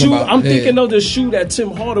of he's a talking shoe. about. I'm Yeah. thinking of the shoe that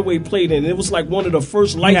Tim Hardaway played in. It was like one of the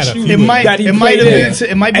first light had a shoes few. It might that he have played been. in.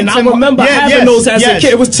 It might be. And I Tim remember having those as a kid.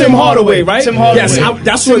 It was Tim Hardaway, right? Tim Hardaway. Yes,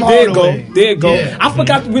 that's Tim what. There you go. Hardaway. There you go. Yeah. I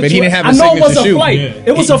forgot which. But he didn't have a I know it was signature a shoe. flight. Yeah.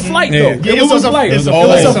 It was a flight though. Yeah. It was a flight. It was a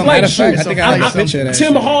Matter flight of shoe. fact, I think I have a picture of that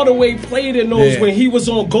Tim shit. Hardaway played in those Yeah. when he was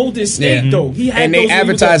on Golden State Yeah. though. He had And they those when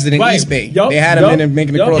he was advertised on- it in right. East Bay. Yup, They had him yup, in and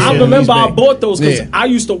making the yup. crossover I in remember East I Bay. bought those because Yeah. I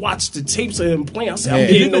used to watch the tapes of him playing. I said, Yeah. I'm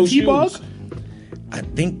Is getting Is it the those T-Bug? shoes. I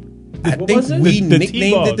think What was it? we The nicknamed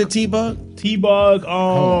T-Bug. it the T-Bug. T-Bug. I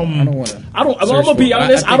don't want to. I'm Search gonna be for it.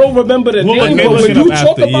 honest. I I think- don't remember the Well, name, maybe but look when it you up talk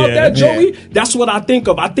after, about yeah. that, Joey, that's what I think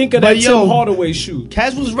of. I think of But that yo, Tim Hardaway shoe.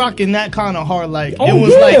 Cass was rocking that kind of hard. Like Oh, it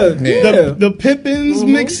was yeah, like yeah. the Pippins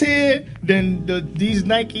mix here, then these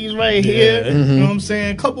Nikes right here. You know what I'm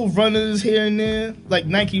saying? A couple runners here and there, like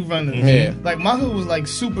Nike runners. Yeah. Like my hood was like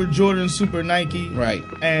super Jordan, super Nike, Right.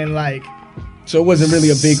 and like So it wasn't really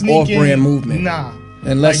a big sneaking- off-brand movement. Nah.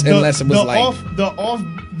 Unless Like, it was like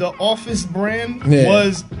the office brand Yeah.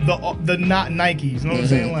 was the not Nikes. You know what I'm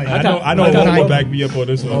saying? Like I know. I Homie got will one. back me up on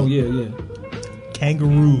this one. Oh yeah, yeah.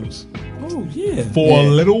 Kangaroos. Oh yeah. For a Yeah.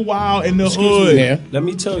 little while in the Excuse hood. yeah. Let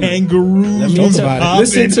me tell you. Kangaroos. Let me Talk was tell about it. you.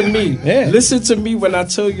 Listen to popping. me. Yeah. Listen to me when I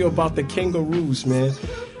tell you about the kangaroos, man.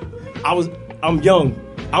 I'm young.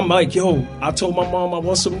 I'm like, yo, I told my mom I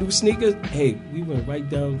want some new sneakers. Hey, we went right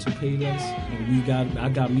down to Payless and I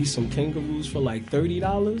got me some kangaroos for like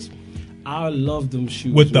 $30. I love them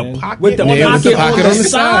shoes. With the man. pocket with the on the pocket on the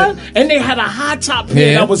side. side. And they had a high top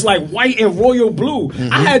pair Yeah. that was like white and royal blue.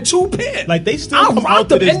 I had two pairs. Like they still I come rocked out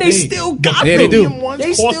to them, this and they day. still The got Yeah, them. they do. premium ones They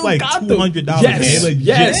cost still like got them. $200. Yes, They legit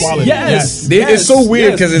yes, quality. yes. It's so weird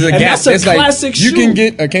yes. because there's a And gap. that's a It's like classic you shoe. can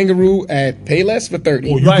get a kangaroo at Payless for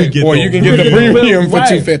 $30, Or you can get or the you can get the real- premium for Right.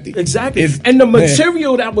 $250. Exactly. It's- And the man.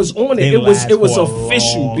 material that was on it, They it was last for a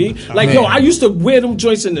official, long B. time. Like, yo, Man. I used to wear them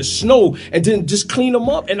joints in the snow and then just clean them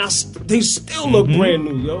up, and they still look brand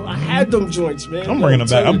new, yo. I had them joints, man. I'm bringing them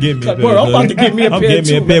back. I'm getting me a pair. Word, I'm about to get me a I'm pair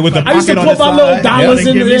getting me a too. pair with the I used to pocket put on my the little side. dollars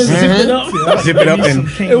Yeah, in they there and give me zip it up. Zip it up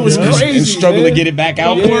and It was crazy. and struggle man. to get it back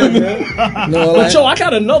out. Yeah, man. No, But like- yo, I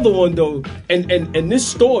got another one though, and this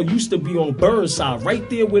store used to be on Burnside, right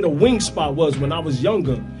there where the wing spot was when I was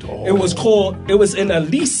younger. It was an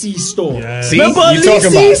Elise store. Yes. See, Remember you talking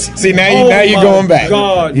about? Elise's? See, now Oh you're my going back.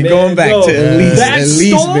 God, You're man. going back Yo, to Elise, that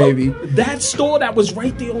Elise, store, baby. That store that was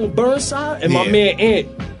right there on Burnside, and my Yeah. man Ant,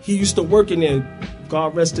 he used to work in there.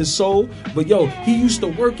 God rest his soul. But yo, he used to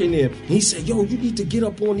work in there. He said, yo, you need to get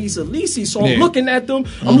up on these Elises. So I'm Yeah. looking at them.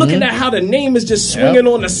 I'm looking at how the name is just swinging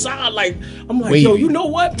on the side. Like, I'm like, yo, Wavy. you know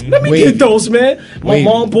what? Let me Wavy. get those, man. My Wavy.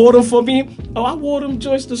 mom bought them for me. Oh, I wore them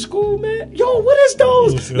joints to school, man. Yo, what is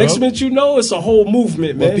those? Yep. Next minute you know, it's a whole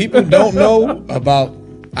movement, man. What people don't know about,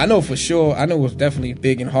 I know for sure, I know it was definitely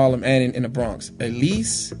big in Harlem and in the Bronx.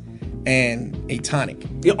 Elise and a Tonic.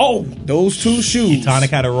 Yeah, oh, Those two shoes. Tonic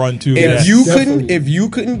had a run too. If yeah. you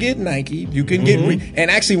couldn't get Nike, you couldn't get and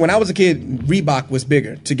actually when I was a kid, Reebok was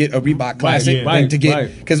bigger to get a Reebok Classic yeah. than to get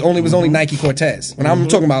Right. because it was only Nike Cortez. When I'm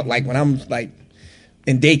talking about like when I'm like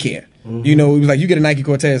in daycare, you know, it was like you get a Nike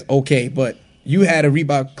Cortez, okay, but you had a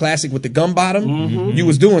Reebok Classic with the gum bottom, you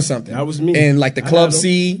was doing something. That was me. And like the I Club had 'em.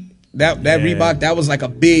 C, that Reebok, that was like a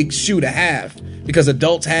big shoe to have because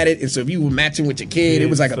adults had it, and so if you were matching with your kid, it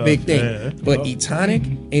was like a stuff, big thing. yeah. But Etonic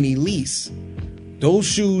and Elise, those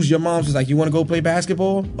shoes, your mom's was like, you want to go play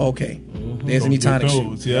basketball? Okay. There's an Go get Etonic shoe.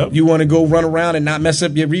 those, yep. You want to go run around and not mess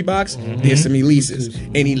up your Reeboks? There's some Elises.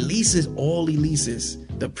 And Elises, all Elises,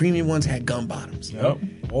 the premium ones had gum bottoms. Yep.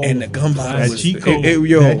 And the gum bottoms That was cheat code.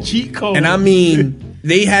 yo. That cheat code. And I mean,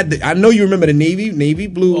 they had the, I know you remember the navy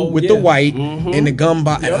blue Oh, with yeah. the white and the gum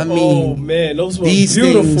bottom. And I oh mean, man, those were these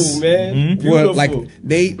beautiful, things man. were Beautiful. like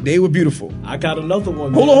they were beautiful. I got another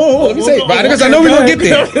one. Hold man. on. Let me say, Hold on. because I know we're gonna Okay, get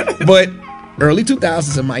go there. ahead. But early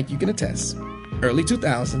 2000s, and Mike, you can attest. Early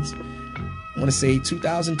 2000s, I want to say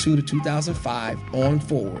 2002 to 2005 on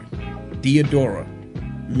forward. Diodora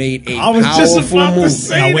made a I was just powerful about to move.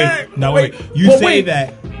 say Now wait, that. now Wait, wait. You but say wait.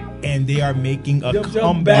 that, and they are making a Yo,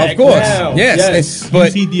 comeback. Of course, now. yes. Yes.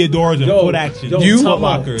 But you see Diodoras and Yo, Foot Action. yo, You- Foot time out,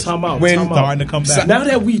 Lockers time out, when time out. starting to come back. Now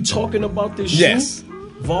that we talking about this shoe, Yes.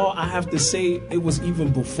 Var, I have to say it was even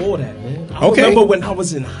before that, man. I Okay. remember when I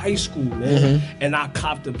was in high school, man, and I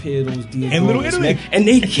copped a pair of those Diodoras, In Little Italy. man, and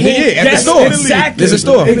they came Yeah, at the yes, store. Exactly. There's a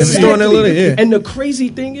store. There's a store in Little Italy, yeah. And the crazy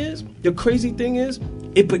thing is, the crazy thing is,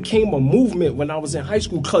 it became a movement when I was in high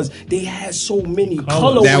school because they had so many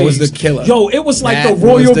colorways. That was the killer. Yo, it was like That the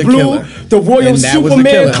royal was the blue, killer. the royal And that was the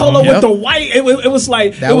Superman killer. color Yep. with the white. It was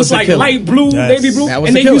like That it was was the like killer. light blue, Yes. navy blue, That was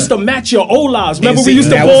and the they killer. used to match your Olas. Remember And we see, used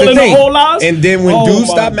to that was ball the in the thing. Olas? And then when Oh dudes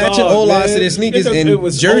my stopped matching God, Olas to man. their sneakers It and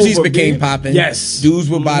was jerseys over, became B. popping, Yes. dudes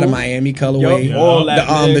would buy the Mhm. Miami colorway, Yup, all that,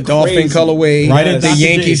 the man, the Dolphin crazy. colorway, Right at the Dr.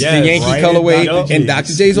 Yankees, J's, the yes, Yankee right at colorway, Dr. and J's.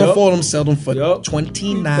 Dr. J's on Yup. Fordham sold them for Yup.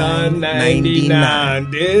 $29.99.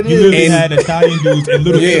 Did You literally And- had Italian dudes in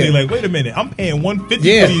Little Yeah. Italy like, wait a minute, I'm paying $150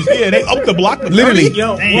 Yeah. for these. Yeah, they up the block. To Literally. 30.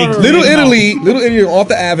 Yo, Dang. word. Little Italy off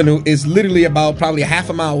the avenue is literally about probably a half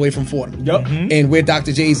a mile away from Fordham. Yup. And where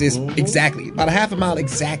Dr. J's is exactly, about a half a mile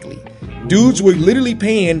exactly. Dudes were literally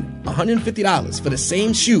paying $150 for the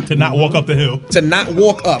same shoe To not walk up the hill. to not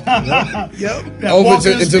walk up That over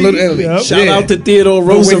walking into speed. Little Italy. Yep. Shout Yeah. out to Theodore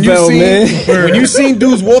But Roosevelt, man. when you seen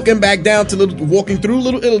dudes walking back down to walking through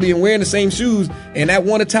Little Italy and wearing the same shoes, and that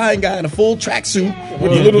one Italian guy in a full tracksuit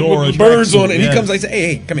with the Yeah, little Dora with the birds tracksuit, on it, and yeah. he comes like,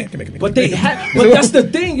 "Hey, come here." But they had, but that's the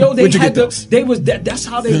thing, yo. They Where'd you had get the, those? they was that's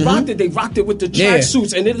how they rocked it. They rocked it with the Yeah.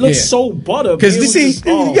 tracksuits, and it looked Yeah. so butter. Because man. you It was see, just-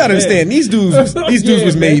 oh, you gotta man. understand these dudes Yeah,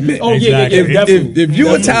 was made man. men. Oh yeah, Exactly. yeah, definitely. If you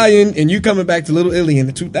Definitely. Italian and you coming back to Little Italy in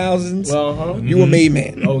the 2000s, Uh-huh. you a made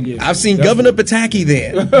man. Oh, yeah. I've seen Definitely. Governor Pataki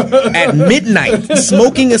there at midnight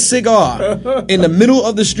smoking a cigar in the middle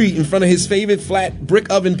of the street in front of his favorite flat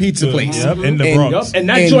brick oven pizza place. Yep, in the And- Bronx. Yup, and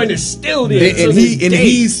that And- joint is still there. And, to this day.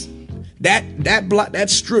 he's that block,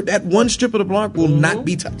 that strip, that one strip of the block will not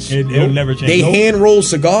be touched. It'll never change. They hand roll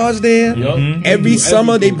cigars there. Yup. Every They do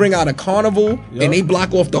summer they everything. bring out a carnival Yup. and they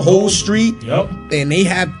block off the whole street. Yup. And they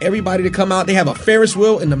have everybody to come out. They have a Ferris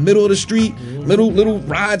wheel in the middle of the street, little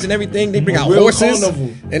rides and everything. They bring out Real horses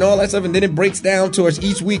carnival. and all that stuff. And then it breaks down towards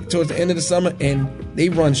each week, towards the end of the summer, and they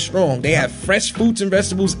run strong. They have fresh fruits and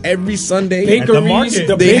vegetables every Sunday. Bakeries, market.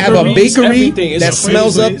 the They have a bakeries, bakery everything. It's that a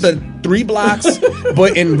smells crazy up place. the 3 blocks,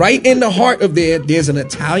 but right in the heart of there's an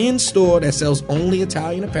Italian store that sells only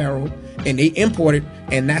Italian apparel, and they import it,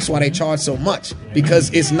 and that's why they charge so much because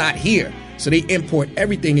it's not here. So they import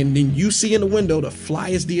everything, and then you see in the window the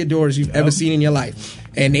flyest Diodoras you've ever seen in your life,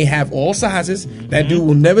 and they have all sizes. That dude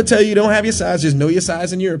will never tell you don't have your size; just know your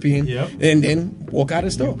size in European, Yep. and then walk out of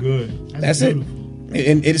the store. Good. That's it.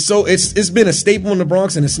 And it's so it's been a staple in the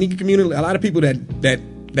Bronx and the sneaker community. A lot of people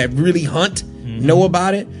that really hunt know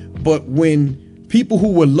about it. But when people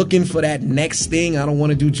who were looking for that next thing, I don't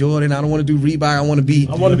want to do Jordan, I don't want to do Reebok, I want to be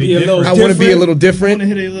I want to be a little. I want to be a little Want different. to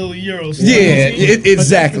hit a little Euro. Yeah, But that's the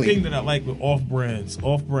exactly. thing that I like with off brands.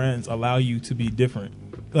 Off brands allow you to be different.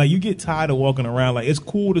 Like you get tired of walking around. Like it's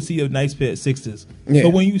cool to see a nice pair of Sixes, Yeah.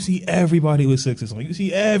 but when you see everybody with Sixes on, you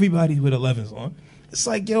see everybody with 11s on. It's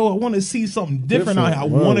like, yo, I want to see something different out here. I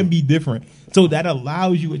want to be different. So that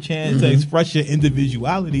allows you a chance to express your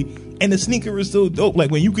individuality. And the sneaker is so dope. Like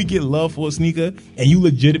when you could get love for a sneaker and you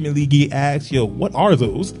legitimately get asked, yo, what are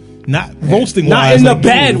those? Not roasting Not wise, in a like,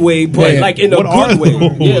 bad yo, way, but Yeah. like in a What are good way.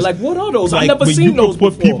 those? Yeah, like what are those? I've Like, never when seen you can those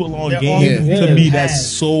put before. people on They're game. all- To yeah. me, that's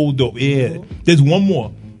so dope. Yeah. There's one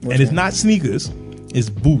more, and it's not sneakers. It's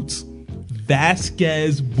boots.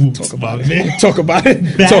 Vasquez boots. Talk about my it. man. Talk about it.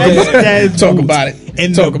 Talk Vasquez about it. Talk boots. about it.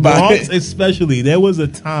 In Talk the about Bronx, it. especially, there was a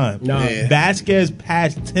time. Nah. Yeah. Vasquez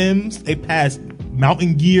passed Tim's. They passed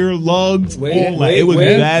Mountain Gear, lugs. Wait, all that. It was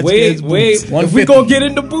Vasquez boots. If we 150. gonna get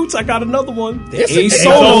into boots, I got another one. The Yes, A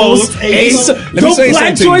A-Solos. Solos. Let me Those say black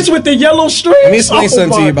something to you. joints with the yellow strings. Let me explain Oh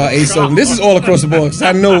something to my you about ASO. God. This is all across the board. 'Cause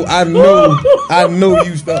I know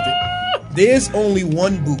you felt it. There's only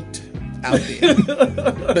one boot out there,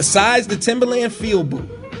 besides the Timberland field boot,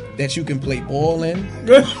 that you can play ball in.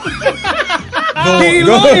 He ain't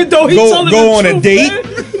lying though. He telling go the on a truth, date,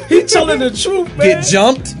 man. He telling the truth, man. get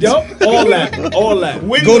jumped, Yup, all that, all that.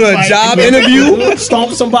 go to a job interview,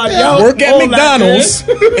 Stomp somebody out. work at all that, McDonald's,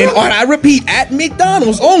 and I repeat, at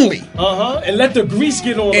McDonald's only. and let the grease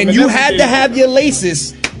get on. And them you had to everything. have your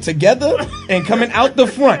laces together and coming out the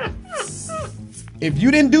front. If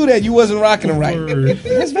you didn't do that, you wasn't rocking them right.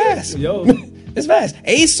 It's vast. Yo. It's vast.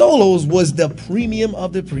 A Solos was the premium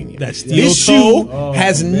of the premium. That steel This toe? shoe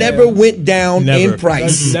has never went down Never. in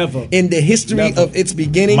price. Never. In the history Never. of its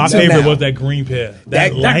beginning. My to favorite now. was that green pair.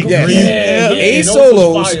 That That light yes. green. Yeah. A those was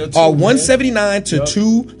Solos fire too, are man. 179 to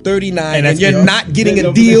 239, And and that's you're it. not getting a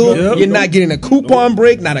Yep. deal. Yep. You're not getting a coupon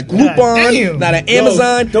break, not a Groupon, damn. not an Yo,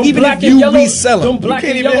 Amazon. them Even black if and you yellow- resell them them, black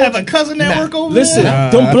Can't and even yellow. have a cousin network over Listen,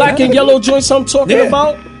 there. them black and yellow joints I'm talking Yeah.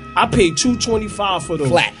 about, I paid $225 for those.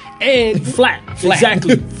 Flat. And flat. Flat.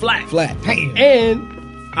 Exactly. Flat. Flat. And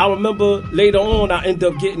I remember later on, I ended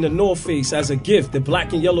up getting the North Face as a gift, the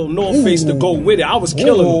black and yellow North Face to go with it. I was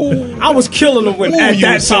killing them. I was killing them at you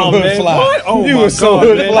that were so time, hood man. fly. What? Oh You my were so God,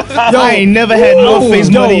 hood man. fly. Yo, I ain't never had North Face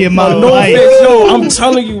money in my North life. Face, yo, I'm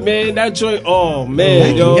telling you, man, that joint. Oh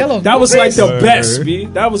man, yo, yellow that was North like the Face. best, B.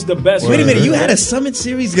 That was the best. Wait a minute, you had a Summit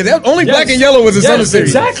series? Because only black and yellow was a yes, Summit series.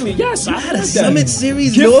 Exactly. Yes, I had A that. Summit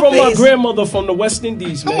series, Gift North from my Face? grandmother from the West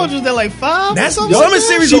Indies, man. How much was that? Like $5? That's or something? Summit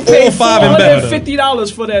series She are all paid $5 and better.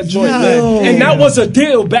 $450 for that joint, Yo. man. And that was a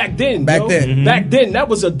deal back then. Back yo. then. Back then, that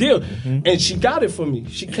was a deal. And she got it for me.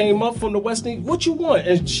 She came up from the West Indies. What you want?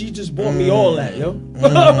 And she just bought me all that, yo.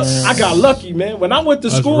 I got lucky, man. When I went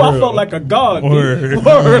to school, I real. felt like a god. Word.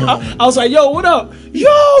 Word. I was like, yo, what up? Yo,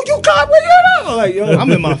 you got what you know? Like, yo,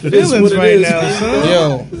 I'm in my it is feelings what it right is, now, man. son.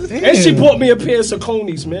 Yo. And she bought me a pair of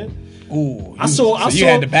Sauconys, man. Ooh, I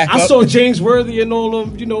saw James Worthy and all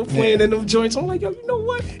them, playing in them joints. I'm like, yo, you know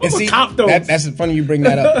what? I'm And a see, cop those. that's funny you bring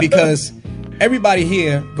that up because everybody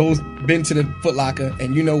here been to the Foot Locker,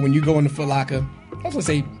 and when you go in the Foot Locker, I was gonna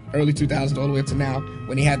say early 2000s all the way up to now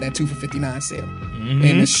when they had that 2 for $59 sale.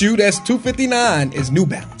 And the shoe that's $259 is New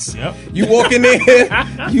Balance. Yep. You walk in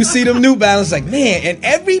there, you see them New Balance, like, man, and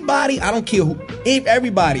everybody, I don't care who,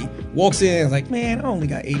 everybody walks in and is like, man, I only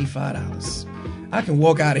got $85. I can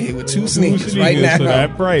walk out of here with two sneakers right sneakers now for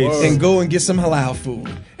that price. and go and get some halal food,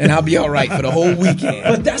 and I'll be all right for the whole weekend.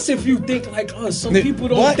 But that's if you think like us. Some people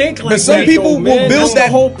don't What? think like but some that. people though, will man. build That's that.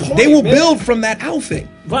 The whole point, they will man. build from that outfit.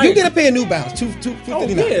 Right. You get a pair of New Balance,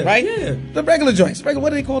 $259, yeah, right? yeah. The regular joints. What are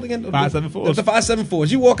they called again? 574s. The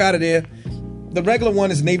 574s. You walk out of there. The regular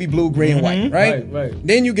one is navy blue, gray, and white, right? Right.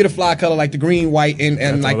 Then you get a fly color like the green, white,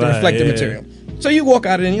 and like the all that, reflective yeah. material. So you walk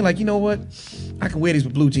out of there and you're like, you know what? I can wear these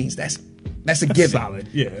with blue jeans. That's a given. Solid,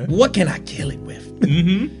 yeah. What can I kill it with?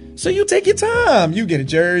 Mm-hmm. So you take your time. You get a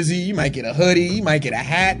jersey, you might get a hoodie, you might get a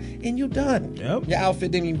hat, and you're done. Yep. Your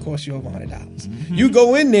outfit didn't even cost you over $100. Mm-hmm. You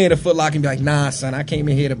go in there to Foot Locker and be like, nah, son, I came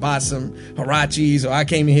in here to buy some Harachis, or I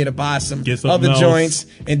came in here to buy some Get something other else. joints,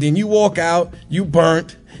 and then you walk out, you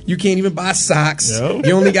burnt. You can't even buy socks. Yep.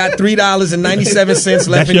 You only got $3.97 left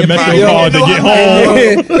That's in your your Metro pocket. card to get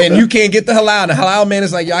home. Yeah, and you can't get the halal. The halal man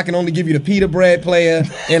is like, yo, I can only give you the pita bread player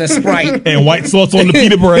and a Sprite. And white sauce on the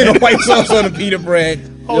pita bread. And white sauce on the pita bread.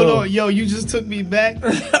 Hold on, yo, you just took me back.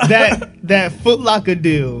 That Foot Locker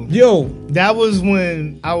deal. Yo, That was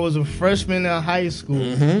when I was a freshman in high school.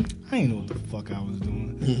 Mm-hmm. I didn't know what the fuck I was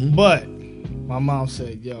doing. But my mom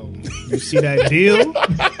said, yo, you see that deal?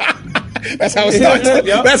 that's how it starts.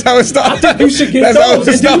 Yeah. That's how it starts. You should get That's how those.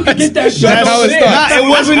 it And then you starts. can get that shit. That's how it Shit. starts. Nah, it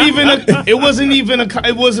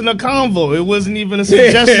wasn't a convo. It wasn't even a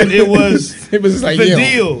suggestion. It was It was just like, the yo,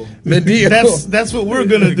 deal. the deal. That's what we're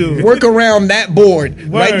gonna do. Work around that board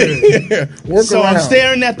right Word. there. Work So around. I'm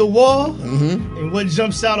staring at the wall, and what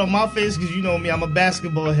jumps out on my face, because you know me, I'm a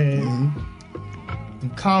basketball head. The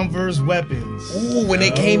Converse weapons. Ooh, when they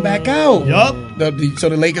came back out. Yup. So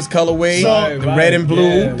the Lakers colorway, So- the red and blue,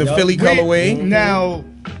 Yeah, the yup. Philly colorway. Now,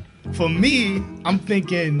 for me, I'm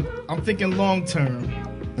thinking long term.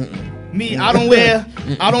 Me, I don't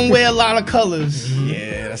wear a lot of colors.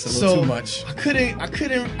 Yeah, that's a little So too much. I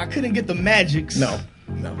couldn't get the Magics. No.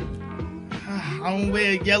 I don't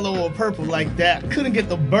wear yellow or purple like that. I couldn't get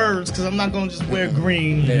the birds because I'm not gonna just wear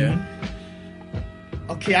green. Yeah.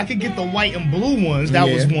 Okay, I could get the white and blue ones. That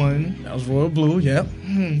Yeah. was one. That was royal blue, yep.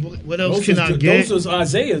 What else can I get? Those was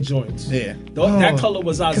Isaiah joints. Yeah. That color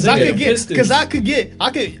was Cause Isaiah.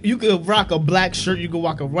 you could rock a black shirt, you could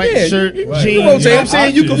rock a white Yeah, shirt, you- jeans. you You know know what I'm what I'm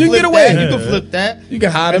saying? You can You flip get away. that. You Yeah. can flip that. You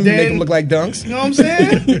can hide them, And make then- them look like dunks. You know what I'm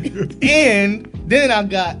saying? And then I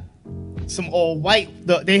got some all white.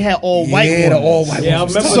 They had all white Yeah, the ones. all white Yeah, I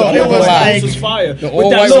ones. remember So the it all was white like- ones was fire. The With all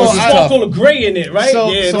that white little ones was sparkle of gray in it, right?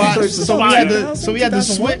 So, yeah, so, them I, joints was so we fire. had to, so we had to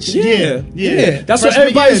switch. Yeah. Yeah. That's what Freshman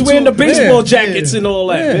everybody's year, wearing the too. baseball Yeah. jackets and all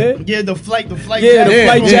that, Yeah. man. Yeah, the flight Yeah, the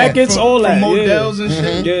flight jackets, all that, from yeah. Models and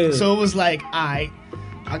shit. Yeah. So it was like, I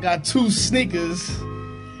got 2 sneakers.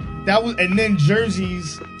 That was, and then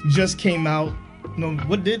jerseys just came out. No,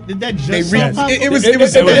 what did that just? They song re- pop it up? was It was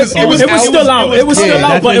still out. It was still out. It was still That's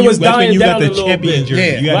out, but when it was that's when dying you got down a the little champion bit. jersey.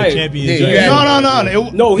 Yeah. You got Right. the champion Yeah, you jersey. had- No.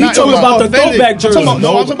 No, he Not talking about the authentic. throwback I'm talking jerseys. about, no,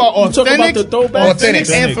 I'm talking about You talking about authentic. the throwback?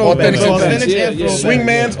 Authentics and Authentics. throwbacks. Authentics. Authentics Yeah, and yeah. throwbacks.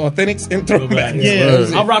 Swingmans, authentics, and throwbacks.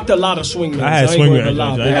 Yeah. I rocked a lot of swingmans. I had ain't swing gonna man.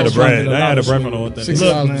 lie, I man. had a was bread. rocking I had a lot bread of from the swingmans. authentic.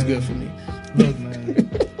 $6 was man. good for me. Look,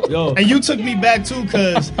 man. Yo, And you took me back too,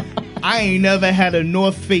 cause I ain't never had a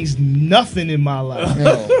North Face nothing in my life.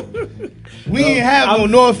 We ain't have no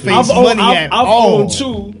North Face money at all. I've owned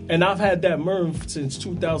two, and I've had that Merv since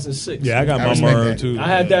 2006. Yeah, I got my respect Merv that. too. I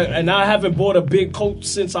had that, and I haven't bought a big coat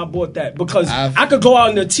since I bought that because I could go out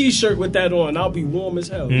in a t-shirt with that on, and I'll be warm as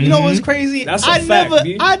hell. You know what's crazy? That's a fact,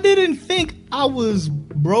 B. I didn't think I was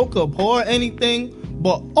broke or poor or anything,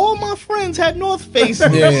 but all my friends had North Faces.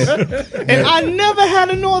 And I never had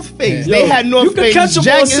a North Face. Yo, they had North you can Face catch them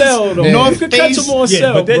jackets, on sale, though. North You can Face. catch them on Yeah,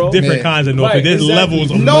 sale, but there's bro. different kinds of North Right, Face. There's exactly.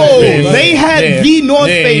 levels of No, North Face. they had the North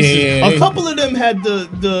Yeah, Faces. yeah. A couple of them had the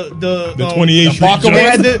 28 Street Parker They joint.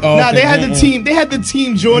 had the, Oh, nah, okay. they had the team. They had the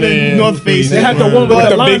Team Jordan Yeah, North Faces. They had the one with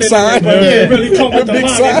the line big in it, sign. but Yeah. it really come with the big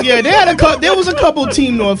line. sign. Yeah, they had there was a couple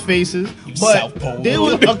Team North Faces, but South Pole. there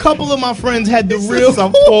was a couple of my friends had the real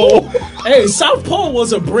South Pole. Hey, South Pole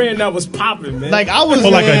was a brand that was popping, man. Like I was For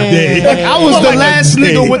like a day. I was For the like a last day.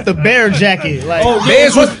 nigga with the bear jacket. Like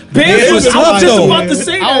Bears was Bears was tough, I was just though. about to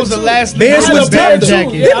say that. I was the too. last Bears nigga was with the bear tough, too.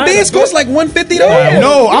 jacket. Yeah, Them Bears cost like $150.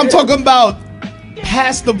 No, I'm talking about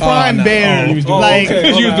past the prime no. bear. he was doing- like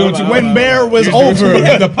okay. You was doing too when much. bear was over.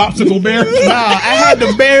 The popsicle bear. Nah, I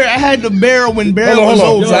had the bear when bear Hold was on.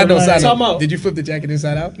 over. Side note, Like, side Time note. out. Did you flip the jacket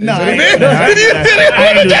inside out? Nah, Is that I it? ain't- You did it. I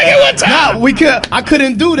ain't do Jacket one time. Nah, I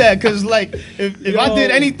couldn't do that because like if I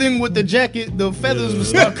did anything with the jacket, the feathers would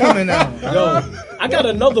start coming out. Yo, I got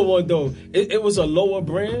another one though. It was a lower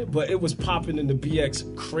brand, but it was popping in the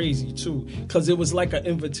BX crazy too, because it was like an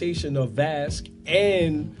invitation of Vask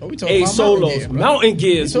and Oh, we talking A about Solos, Mountain Gear, bro. Mountain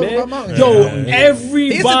Gears, We talking man. about Mountain Yo, Gear. Yeah.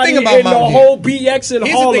 everybody Here's the thing about in the Mountain Gear. whole BX in Here's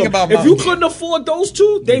the Harlem, thing about if you Mountain Gear. couldn't afford those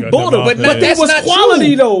two, they got bought the them. Mountain But Gear. they That's was not quality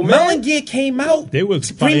true. though, man. Mountain Gear came out. They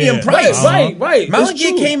was premium yeah. price. Right. Mountain It's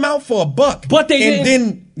Gear true. came out for $1, But they and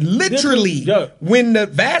didn't- then literally Yeah. when the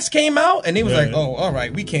Vast came out, and they was Yeah. like, "Oh, all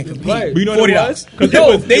right, we can't compete." Right. But you know what it was? $40.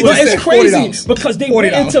 Yo, They but just it's said crazy $40. because they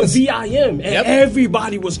went into $40. VIM and Yep.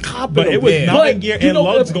 everybody was copping But them. it was Yeah. Mountain But, Gear you and know,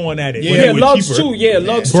 Lugs going at it. Yeah, when Yeah, they were Lugs cheaper. too. Yeah,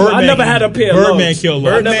 Lugs too. I Birdman- never had a pair of Birdman Lugs. killed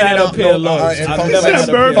Lugs. I never had a pair of Lugs. and I Funk never Flex. had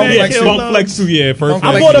a pair of Birdman Lugs. killed Funk Flex too, yeah. First Funk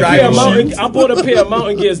I Flex bought a pair of driving Mountain. shoes. I bought a pair of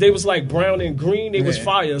Mountain Gears. They was like brown and green. They was Yeah.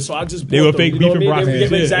 fire. So I just bought They were them, fake you know beef and what I mean? broccoli,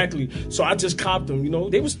 They- yeah. Exactly. So I just copped them. You know,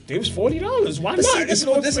 they was $40. Why But not? see,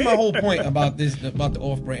 this is my whole point about the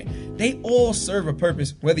off brand. They all serve a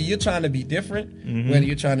purpose. Whether you're trying to be different, whether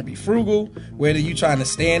you're trying to be frugal, whether you're trying to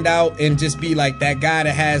stand out and just be like that guy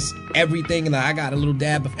that has everything and I got a little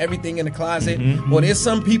dab of everything in the closet. Or there's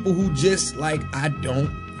some people who just like I don't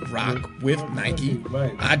rock with Nike.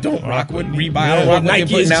 Right. I don't rock with Reebok. I don't rock what Nike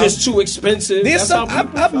they're is putting out. just too expensive. There's That's some. how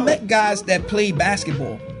people I've felt. met guys that play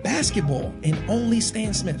basketball, and only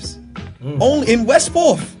Stan Smiths, only in West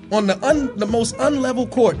Fourth on the most unlevel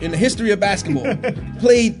court in the history of basketball.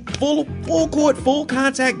 Played full court, full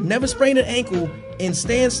contact, never sprained an ankle in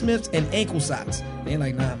Stan Smiths and ankle socks. They're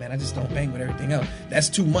like, nah, man, I just don't bang with everything else. That's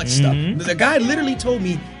too much stuff. The guy literally told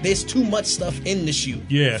me there's too much stuff in the shoe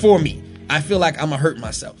Yeah. for me. I feel like I'm gonna hurt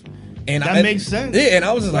myself. And That makes sense. Yeah, and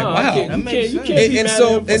I was just like, Nah, wow. you can't- That you makes can't- you sense. can't be And mad so,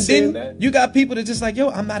 at him for and saying then that. you got people that just like, yo,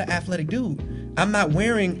 I'm not an athletic dude. I'm not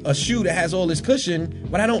wearing a shoe that has all this cushion,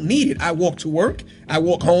 but I don't need it. I walk to work. I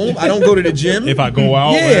walk home. I don't go to the gym. If I go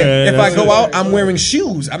out, yeah. If I that's go it. out, I'm wearing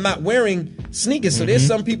shoes. I'm not wearing sneakers. So there's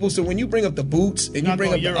some people. So when you bring up the boots and you Not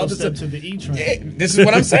bring going up the other Eurostep stuff, to the E train. yeah, this is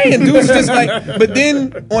what I'm saying. Dudes just like, but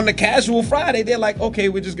then on the casual Friday, they're like, okay,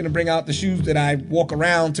 we're just gonna bring out the shoes that I walk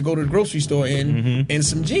around to go to the grocery store in, and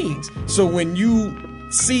some jeans. So when you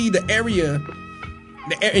see the area,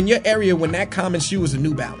 in your area, when that common shoe is a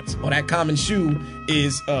New Balance or that common shoe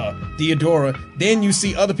is Diodora, then you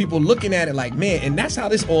see other people looking at it like, man, and that's how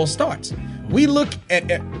this all starts. We look at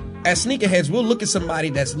as sneakerheads, we'll look at somebody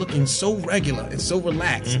that's looking so regular and so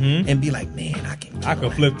relaxed and be like, man, I can I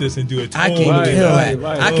could flip this and do it. I can Right, kill right, that.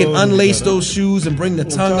 right. I can Oh, unlace those shoes and bring the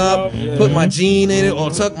tongue up, yeah. put my jean in it,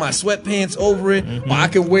 or tuck my sweatpants over it, or I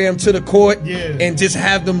can wear them to the court Yeah. and just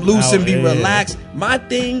have them loose Oh, and be yeah. relaxed. My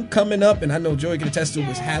thing coming up, and I know Joey can attest to,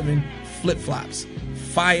 was having flip flops.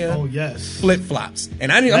 Fire Oh yes. flip flops.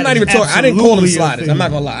 And I'm That not is even talking, I didn't call them absolutely a sliders. thing. I'm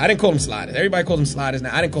not gonna lie. I didn't call them sliders. Everybody calls them sliders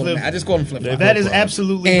now. I didn't call them Flip- that. I just call them flip flops. That is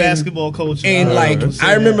absolutely And- basketball culture. And like will say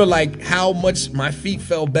I remember that. like how much my feet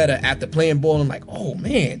felt better after playing ball. I'm like, oh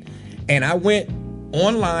man. And I went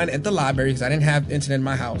online at the library because I didn't have internet in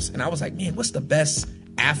my house. And I was like, man, what's the best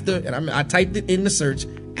after? And I typed it in the search,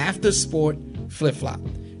 after sport flip flop.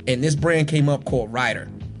 And this brand came up called Ryder.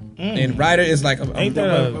 And Ryder is like Ain't that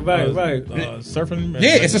a Right. surfing?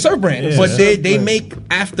 yeah, it's a surf brand, Yeah, but it's a they surf they brand. make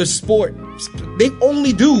after sport. They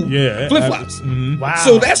only do Yeah, flip flops. Wow.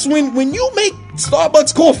 So that's when you make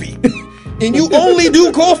Starbucks coffee and you only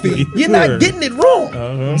do coffee, you're Sure. not getting it wrong.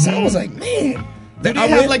 Uh-huh. So I was like, man, Do they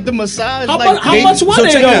have like the massage? How like, much were they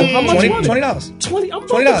check it though? out. How much were they? $20. $20. I'm about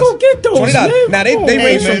 $20. to go get those. $20. Man. Now they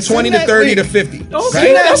range man, from 20 to send 30 that to 50.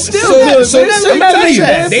 Okay, that's still good. So man. let me That's tell you,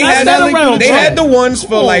 that. they Pass had that around, they bro. had the ones for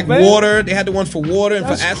Come on, like man. water. They had the ones for water and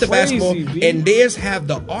That's for after crazy, basketball, B. and theirs have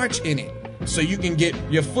the arch in it. So you can get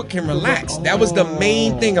your foot can relax. That was the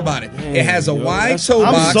main thing about it. It has a wide toe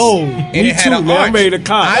I'm box, sold. and Me it had too, an man. arch. I'm ready to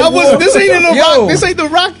cop. This ain't in the Yo. rock. This ain't the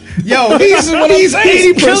rock. Yo, This is what I'm he's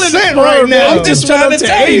saying. 80% right now. I'm just Went trying up to to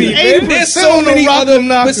tell you, 80, there's 80% so on the many rock other. and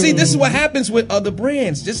knock But see, 'em. this is what happens with other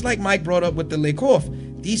brands. Just like Mike brought up with the Lacoste,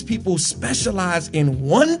 these people specialize in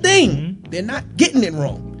one thing. They're not getting it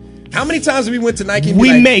wrong. How many times have we went to Nike? And be We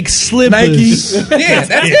like, make slippers. Nikes. Yeah,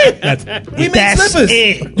 that's it. We make That's slippers.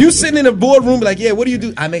 it. You sitting in a boardroom, be like, yeah, what do you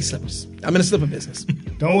do? I make slippers. I'm in a slipper business.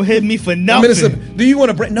 Don't hit me for I'm in nothing. a slipper. Do you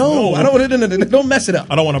want to break? No, I don't want to. No, don't mess it up.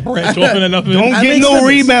 I don't want to branch off into nothing. Don't I get make no slippers.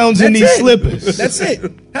 rebounds in That's these it. slippers. That's it.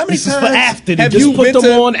 How many This is times for after the have Just you put went them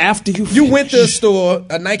to, on after you. You went to a store,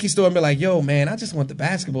 a Nike store, and be like, "Yo, man, I just want the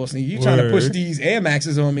basketball sneaker. You trying to push Word. these Air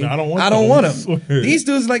Maxes on me? I don't want I don't want those. them. Word. These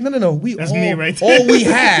dudes are like, no. That's me right there. All we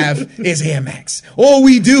have is Air Max. All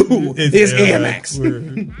we do It's is Air Air Max. Max.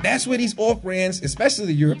 Word. That's where these off brands, especially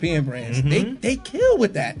the European brands, they kill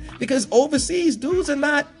with that because overseas dudes are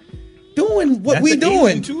not doing what That's we an doing.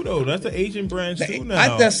 Asian too, though. That's the Asian brands too now.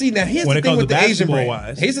 Now here's when the it thing comes with to the Asian basketball brand.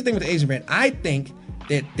 wise. Here's the thing with the Asian brand. I think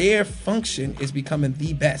that their function is becoming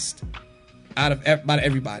the best out of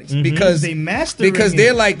everybody's because They mastering because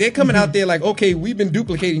it. they're coming out there like, okay, we've been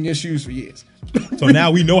duplicating your shoes for years. So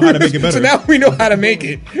now we know how to make it better. So now we know how to make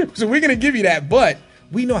it. So we're gonna give you that, but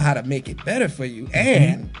we know how to make it better for you,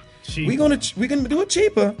 and Cheap. we're gonna do it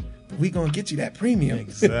cheaper. But we're gonna get you that premium.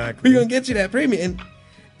 Exactly. We're gonna get you that premium,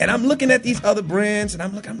 and I'm looking at these other brands, and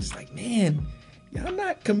I'm just like, man, y'all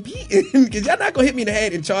not competing because y'all not gonna hit me in the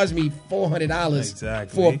head and charge me $400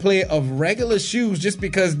 Exactly. for a pair of regular shoes just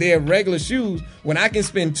because they're regular shoes when I can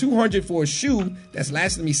spend $200 for a shoe that's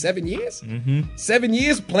lasted me 7 years. 7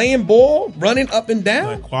 years playing ball, running up and down.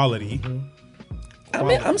 Like quality. I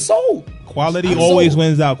mean, I'm sold. Quality I'm always sold.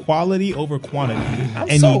 wins out. Quality over quantity.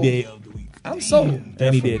 Any sold. day of the week. I'm sold.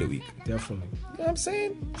 Any day of the week. Definitely. You know what I'm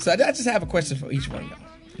saying? So I just have a question for each one of y'all.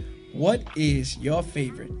 What is your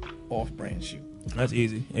favorite off-brand shoe? That's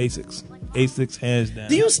easy. Asics. Asics hands down.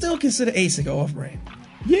 Do you still consider ASIC an off-brand?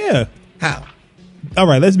 Yeah. How? All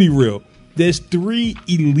right, let's be real. There's 3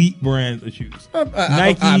 elite brands of shoes.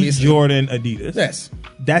 Nike, obviously. Jordan, Adidas. Yes.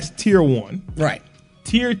 That's tier 1. Right.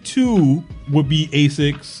 Tier 2 would be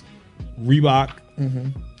Asics, Reebok.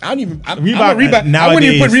 I don't even. I'm Reebok, a Reebok. I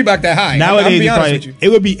wouldn't even put Reebok that high. Nowadays, I'm be it's honest probably- with you. it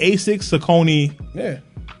would be Asics, Saucony, Yeah.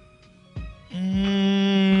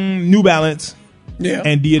 New Balance, Yeah.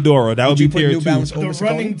 and Diodoro. That would you be put tier New 2. Balance The over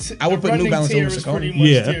running, Saucony? I would put New Balance tier over is pretty Saucony. much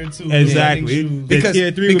Yeah, tier 2. exactly. Running shoes. The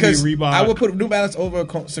tier 3 would be Reebok. I would put New Balance over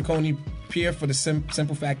Saucony pure for the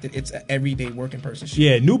simple fact that it's an everyday working person shoe.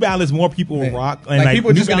 Yeah, New Balance more people will Yeah. rock. And like,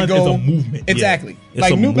 people are New just gonna Balance go is a movement. Yeah. Exactly. It's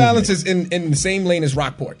Like a New Balance movement. is in the same lane as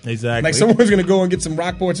Rockport. Exactly. Like someone's gonna go and get some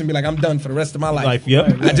Rockports and be like, I'm done for the rest of my life.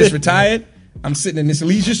 Yep. I just retired. I'm sitting in this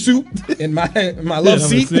leisure suit in my love I'm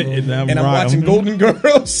seat, sitting and I'm and I'm riding. watching Golden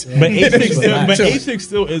Girls. But Asics, but Chilling. Asics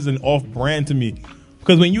still is an off brand to me.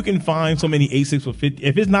 Because when you can find so many Asics for 50,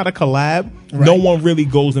 if it's not a collab, no Right. one really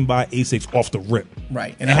goes and buy Asics off the rip.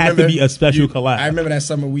 Right. It has to be a special collab. I remember that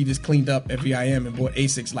summer we just cleaned up at VIM and bought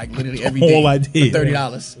Asics like literally every All day I did. for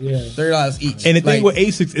 $30. Yeah. $30 each. And the thing Like, with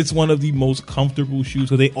Asics, it's one of the most comfortable shoes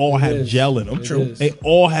because they all have is. gel in them. It is. They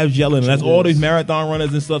all have gel in them. That's all these marathon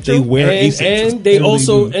runners and stuff. They wear and, Asics. and they That's what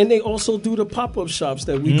also do. do the pop-up shops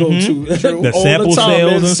that we go to The all sample the time.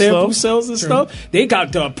 sales man. and Sample stuff. sales and stuff. They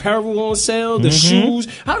got the apparel on sale, the shoes.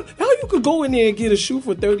 How you could go in there and get a shoe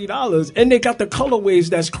for $30 and they got the colorways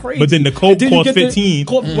that's crazy. But then the coat And then you cost get the- 15.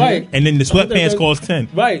 Right. And then the sweatpants cost 10.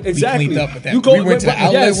 Right, exactly. cleaned up with that. You go, We went to the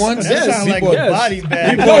outlet once. That Yes, sound like bought- a body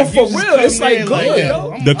bag. You go Like, for you just real. come It's like in good, yeah,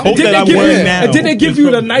 yo. I'm- The I'm- coat Then that they I'm give wearing you, now. and then they give is you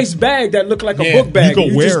from- the nice bag that look like a Yeah. book bag. You can You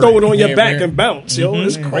just wear throw it. it on your Yeah, back wear and bounce, yo.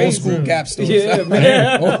 It's old crazy. school Gap stores. Yeah,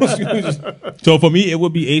 man. Old school. So for me, it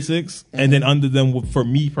would be Asics. And then under them, for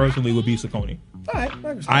me personally, would be Saucony. All right, I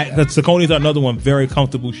respect that. The Saucony's are another one, very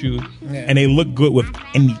comfortable shoe. Yeah. And they look good with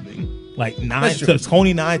anything. Like That's true.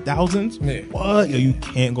 Saucony 9000s. Yeah. What? Yo, you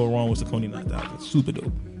can't go wrong with Saucony 9000s. Super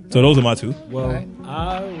dope. So those are my 2. Well, Right.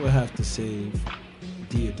 I would have to say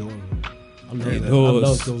Diodoro. I love, that. I Those.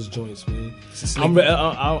 love those joints, man. sleep.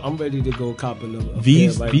 I'm ready to go copping a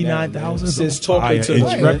V's, pair right now, V9000s man. Since are talking fire. to them,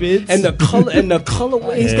 Intrepids. and the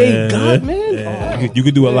colorways they got, man. Yeah. Oh, You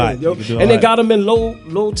could do a man, lot. yo. You could do a And they lot. got them in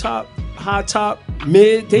low top, high top,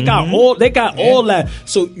 mid. They got all that.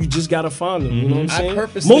 So you just gotta find them. You know what I'm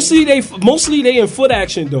saying? Mostly they in foot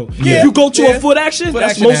action though. Yeah. If you go to Yeah. a foot action, Foot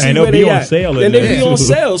that's action mostly and where they'll be they on at. sale in And they there, be on too.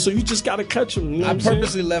 sale, so you just gotta catch them. You know I what I'm saying?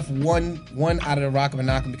 purposely left one out of the Rock 'em and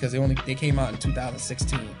Knock 'em because they came out in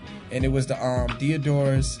 2016, and it was the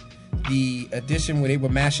Theodore's, the edition where they were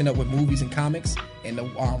mashing up with movies and comics, and the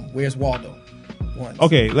Where's Waldo ones.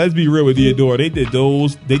 Okay, let's be real with Theodore. They did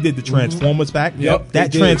those. They did the Transformers pack. Yep, That they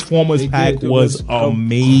did. Transformers They pack did. It was was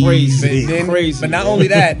amazing. But, Crazy. but not only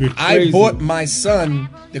that, I Crazy. bought my son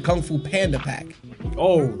the Kung Fu Panda pack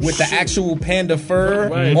Oh, with the actual panda fur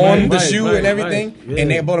Right, on the right, shoe right, and everything, right. Yeah.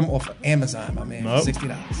 and they bought them off of Amazon, my man, Nope.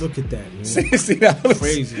 $60. Look at that, man. $60.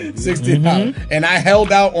 Crazy. $60. And I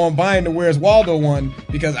held out on buying the Where's Waldo one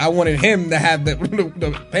because I wanted him to have the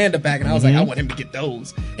panda pack, and I was like, I want him to get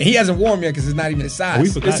those. And he hasn't worn them yet because it's not even his size. We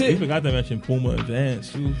forgot. Is it- We forgot to mention Puma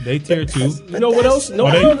Advance too. They tier 2. You know what else? No,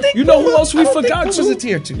 Oh, they- you know who else we I don't think forgot Puma's to? a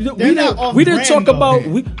tier 2. We They're not didn't. off We didn't brand, talk though. about.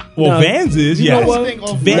 Well, Vans is, you know yes.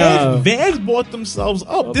 what? Nah. Vans bought themselves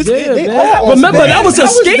up. This Yeah, they man. all Remember, Vans. that was a That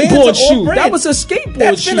was Vans skateboard of all shoe. brand. That was a skateboard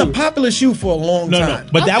That's shoe. been a popular shoe for a long No, time.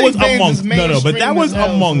 but I that think was Vans among is but that mainstream was as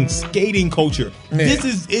hell, among man. skating culture. This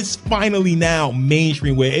is it's finally now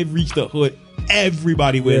mainstream where it reached the hood.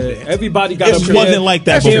 Everybody wears Yeah, Vans. everybody got It a wasn't like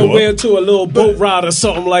that Can't before. wear to a little boat ride or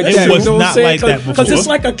something like It that. was you know not what I'm saying? like that Because before. it's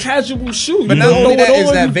like a casual shoe. But You not throw only it that is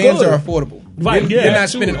on, that you Vans good. are affordable. Right, You're yeah, not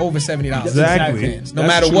true. spending over $70. Exactly. Vans. No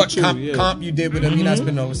That's matter true, what too, yeah. comp you did with them, you're not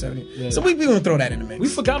spending over 70. Yeah. So we're gonna throw that in the mix. We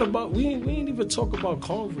forgot about. We ain't even talk about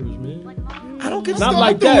Converse, man. I don't get Not I'm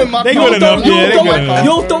like doing that. my They You good don't enough. throw- Yeah, you they don't good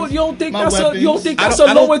throw- enough. you don't think My that's a weapons.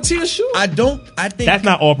 a lower tier shoe? I think That's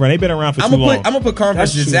not all brand. They've been around for I'm too gonna long. put Converse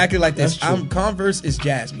That's true. exactly like this. That's true. Converse is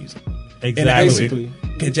jazz music. Exactly. Basically.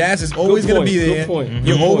 Okay, jazz is always Good going to point, be good there. point.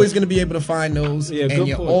 You're Good always point. going to be able to find those, Yeah, and good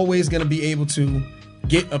you're point. always going to be able to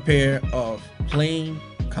get a pair of plain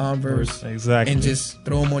Converse, Exactly. and just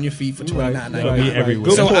throw them on your feet for $29.99. They'll be everywhere.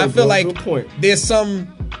 Good So point, I feel bro. like Good point. there's some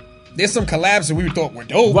collabs that we thought were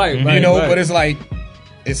dope, Right, you right, know, right. but it's like.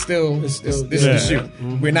 It's still this is the yeah. shoe.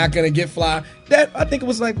 We're not gonna get fly. That I think it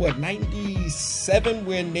was like what 97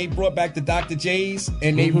 when they brought back the Dr. J's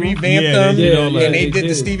and they revamped Yeah, them, they did all that. and they They did the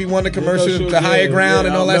did. Stevie Wonder Yeah, commercial, sure, the higher yeah, ground,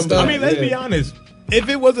 and yeah, all I that remember stuff. I mean, let's be honest. If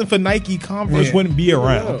it wasn't for Nike, Converse Yeah. wouldn't be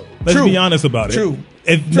around. Yeah. Let's True. be honest about it. True.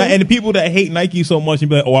 And the people that hate Nike so much, you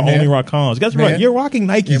be like, "Oh, I only Yeah. rock Cons." Guess Yeah. what? You're rocking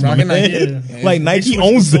Nikes, You're rocking man. Nike. Yeah. Like They Nike switched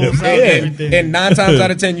owns the them. soles out Yeah. and everything. And 9 times out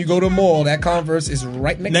of 10, you go to a mall, that Converse is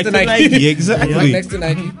right next, Next to to Nike. Nike, exactly. Right next to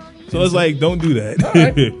Nike. So it's like, don't do that. All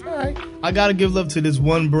right. All right. I gotta give love to this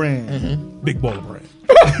one brand. Big baller brand.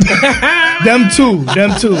 Them two.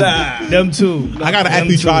 I gotta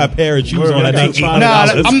actually try a pair of shoes on. I think try Nah,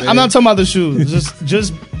 $800, I'm not talking about the shoes. Just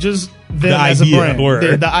them The as idea, a brand.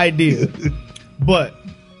 word. The idea. But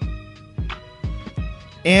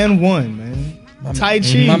and one, man. Tai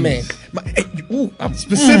Chi. My man. I'm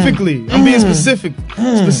Specifically. I'm being specific.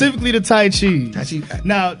 Specifically the Tai Chi. Tai Chi.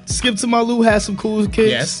 Now, Skip to My Lou had some cool kicks.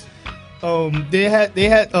 Yes. They had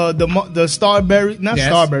the Starberry, not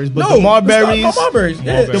Yes. Starberries, but No, the Marberries. Marberries.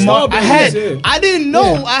 Yeah. The Marberries, yeah. I didn't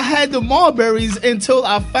know Yeah. I had the Marberries until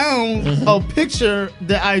I found a picture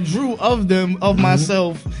that I drew of them, of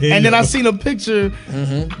myself, Yeah. and then I seen a picture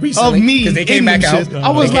Recently, of me because they came in back them out. shits. I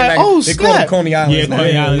was They came like, back- oh they call them snap! Coney Islands. Yeah,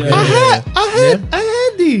 Coney now. Islands. I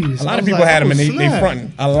had these. A lot I of was people like, had them oh, and they snap.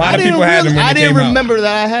 fronting. A lot I of didn't people had them when I they didn't came out. remember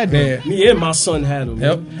that I had them. Yeah. Me and my son had them.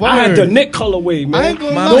 Yep. Man. I had Word. the Nick colorway, man. I ain't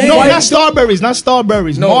gonna My lie. man. No, White- not Starberries, not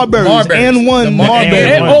Starberries. No, Marberries. Marberries. And one The Mar- Marberry.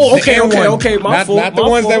 and- Oh, The okay, Air okay, One. okay. My Not- fault. not the my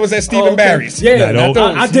ones fault. that was at Stephen okay. Barry's. Yeah, Yeah, those.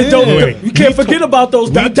 I did those. Yeah. You can't forget about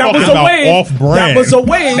those. That was talking a about wave. off-brand. That was a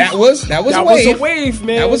wave. That was a That wave. was a wave,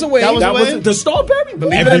 man. That was a wave. That was a wave. the Starberry.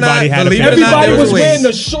 Believe it or Everybody not, had a believe pair. it or not, Everybody there was waves. wearing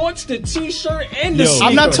the shorts, the t-shirt, and the Yo. sneaker.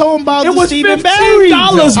 I'm not talking about It the was Stephen $15, Barry's.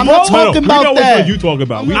 I'm bro. not No, talking we about know which that. one you talk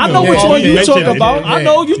about. We I know which Yeah, one you mentioned talk it. about. I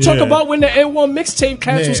know you talk Yeah. about when the N1 mixtape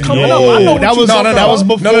catch was Yeah. coming No. up. I know what That you was- talking that about. was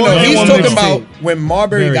before No. He's N1 talking mixtape. about when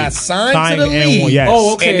Marbury Very got signed to signed the and league. one, yes.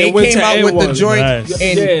 Oh, okay. And they It went came to out with the N1. joint, Yes.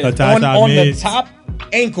 and Yeah. The tie-dye on the mids. top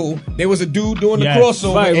ankle, there was a dude doing the Yes.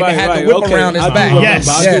 crossover, Right, and it right, had right. the whip Okay. around his I do back. remember. Yes,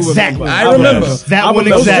 I do remember. exactly. I remember. That I one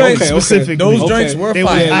remember. exactly, Okay, okay. specifically. Those Okay. joints were They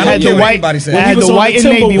fire. was- I I don't had care the what white. anybody said. I When he had was the on white the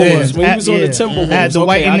and navy Timberwolves, ones. when he was on the Yeah. Timberwolves. I had the Okay,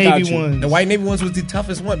 white and I got navy you. ones. The white navy ones was the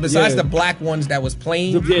toughest one. Besides Yeah. the black ones that was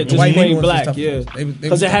plain, Yeah, the just white navy plain ones was black, tough. yeah. They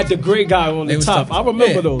Because it had the gray guy on they the was top. tough. I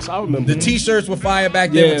remember Yeah. those. I remember The t-shirts were fire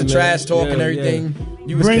back then Yeah, with the man. trash talk Yeah, and everything.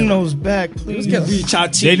 You was Bring killing. those back, please. killing.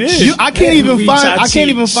 They did. I can't even Reach find. our I can't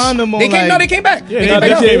even cheeks. find them on. They came. like, No, they came back. Yeah, They they came back came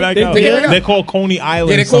out. back They out. came back out. They're called Coney Island.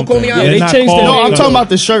 Yeah, they called something. Coney Island. Yeah, they They're not changed their called- No, I'm name. talking about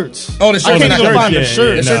the shirts. Oh, the shirts I are can't not even coming. find the Yeah,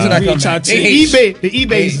 shirts. The shirts are not Reach coming. our They cheeks. hate eBay, the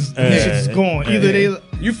eBay's Yeah. shit is gone. Either they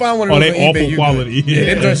You find one of Oh, those they on eBay, awful you quality. good. Yeah,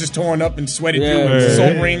 Yeah. them joints just torn up and sweated Yeah. through with Yeah.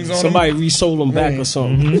 soul rings on Somebody resold them back or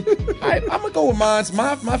something. them. I'm gonna go with mine.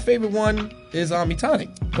 My favorite one is Etonic.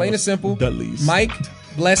 Plain and simple. Dudley's. Mike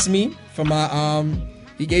blessed me for my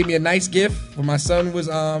he gave me a nice gift when my son was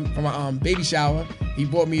for my baby shower. He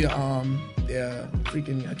bought me the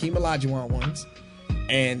freaking Hakeem Olajuwon ones,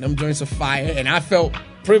 and them joints are fire. And I felt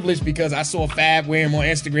privileged because I saw Fab wear them on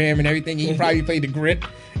Instagram and everything. He probably played the grit,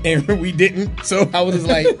 and we didn't. So I was just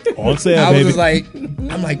like, On sale, I was baby. just like,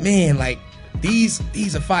 I'm like, man, like these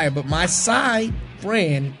are fire. But my side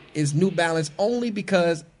brand is New Balance only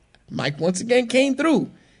because Mike once again came through,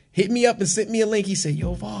 hit me up and sent me a link. He said,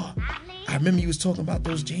 "Yo, Var, I remember you was talking about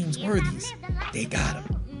those James Worthies. They got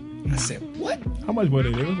them." I said, "What?" How much were they?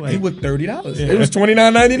 It was like, It was $30. It was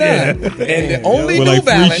 $29.99. And the only With New like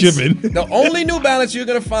free Balance, shipping. the only New Balance you're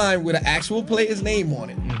gonna find with an actual player's name on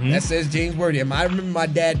it Mm-hmm. that says James Worthy. And I remember my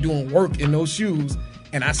dad doing work in those shoes,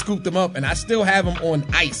 and I scooped them up, and I still have them on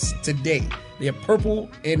ice today. They're purple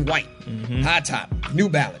and white, Mm-hmm. high top, New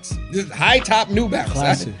Balance. This is high top New Balance,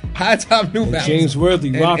 Classic. high top New Balance. James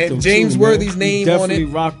Worthy rocked and them James too, man. Worthy's He name on definitely it.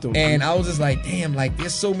 rocked them. And I was just like, damn, like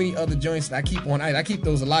there's so many other joints that I keep on ice. I keep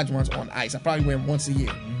those Elijah ones on ice. I probably wear them once a year.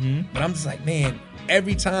 Mm-hmm. But I'm just like, man,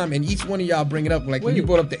 every time, and each one of y'all bring it up. Like when you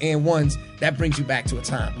brought up the N1s, that brings you back to a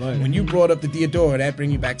time. Right. When you brought up the Diodora, that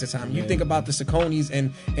brings you back to time. You think about the Sauconys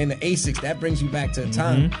and the Asics, that brings you back to a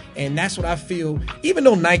time. And that's what I feel. Even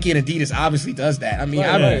though Nike and Adidas obviously does that. I mean,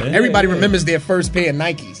 everybody remembers their first pair of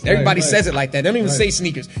Nikes. Everybody says it like that. They don't even say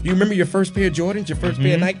sneakers. You remember your first pair of Jordans, your first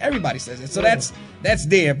pair of Nike? Everybody says it. So that's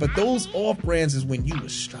there. But those off brands is when you were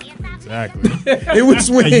struggling. exactly. It was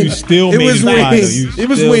when And you still it made was it when fire. You it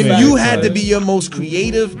was still when made you it had fire. to be your most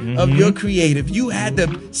creative of your creative. You had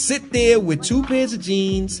to sit there with 2 pairs of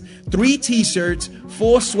jeans, 3 t-shirts,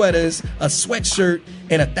 4 sweaters, a sweatshirt,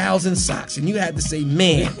 and 1,000 socks, and you had to say,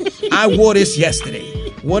 "Man, I wore this yesterday.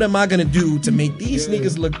 What am I gonna do to make these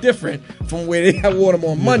sneakers look different from where I wore them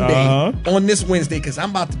on Monday on this Wednesday? Because I'm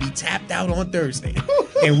about to be tapped out on Thursday,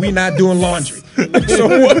 and we not doing laundry.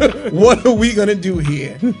 So what are we gonna do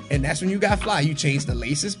here?" And that's when you got fly. You changed the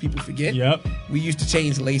laces. People forget. Yep. We used to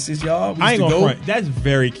change laces, y'all. We I ain't used to gonna go. front. That's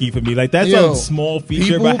very key for me. Like that's Yo, a small feature,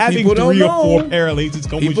 people- but having people don't 3 or know. 4 pair of laces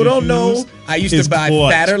come People with your don't know. shoes I used is to buy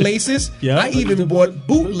clutch. fatter laces. Yeah. I even bought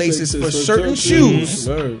boot laces for certain shoes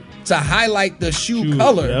Word. to highlight the shoe Shoes,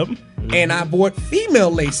 color. yep. And I bought female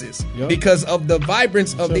laces Yep. because of the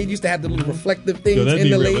vibrance of. They used to have the little reflective things Yo, that'd in be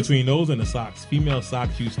the real. lace. Between those and the socks, female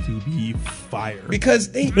socks used to be fire. Because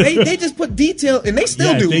they just put detail, and they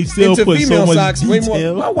still Yeah, do, they still into put so female much socks way more.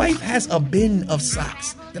 detail. My wife has a bin of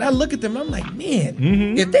socks that I look at them and I'm like, man,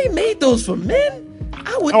 Mm-hmm. if they made those for men,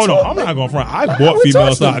 I would. Oh no, talk I'm them. not going front. I've I bought would female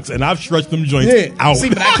touch them. socks and I've stretched them joints Yeah, out. see,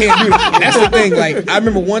 but I can't do that. That's the thing. Like, I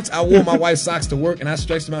remember once I wore my wife's socks to work and I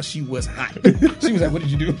stretched them out. She was hot. She was like, "What did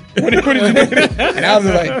you do? What did you do?" And I was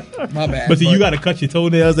like, "My bad." But see, you got to cut your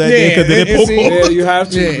toenails that Yeah, day because they and didn't see- poke Yeah, holes. you have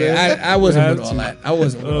to. Yeah, man. I wasn't You with have all to. that. I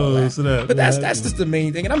wasn't with all Oh, that. so that- But that's just the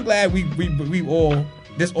main thing, and I'm glad we all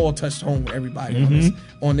this all touched home with everybody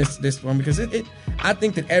on this one because it I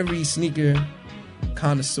think that every sneaker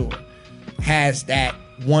connoisseur has that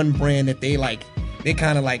one brand that they like. They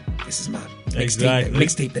kind of like, this is my Exactly.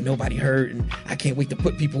 mixtape that nobody heard, and I can't wait to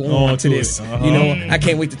put people On on to to this. it. You know, I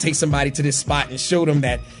can't wait to take somebody to this spot and show them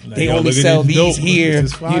that they yo, only look at sell this these dope. here.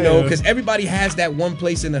 This is You know, fire. because everybody has that one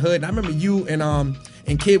place in the hood. And I remember you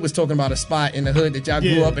and Kid was talking about a spot in the hood that y'all grew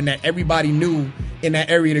Yeah. up in that everybody knew in that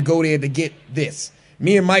area to go there to get this.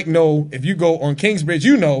 Me and Mike know if you go on Kingsbridge,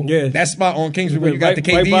 you know Yeah. that spot on Kingsbridge where you got Right- the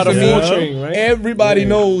KDs right by the for me. 4 train, right? Everybody Yeah.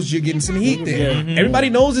 knows you're getting some heat there. Yeah. Everybody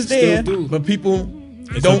knows it's Still there, do. but people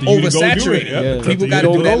It's don't up to you to go do oversaturate it. it. Yeah. It's up People to got to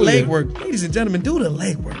you do to that go there. legwork. Ladies and gentlemen, do the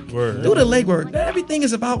legwork. Word. Do the legwork. Everything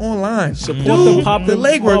is about online. Support do the pop- the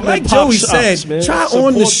legwork. pop- Like pop Joey shops, said, man. try Support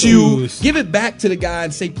on the them. shoe, Yes. give it back to the guy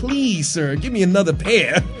and say, please, sir, give me another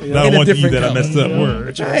pair Not in a one to you different that I color. messed up.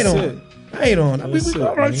 Word. Try it That's on. it. Try it on. That's it,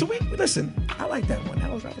 All right, man. so listen, I like that one.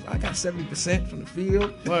 I got 70% from the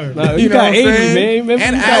field. Word. Nah, You you know got what I'm 80, saying? man. Remember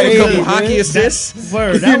And you I got had a 80, couple man. hockey assists.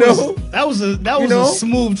 Word. You That know? was You a know?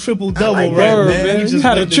 smooth triple double, like right, that, Word, man? man. You You just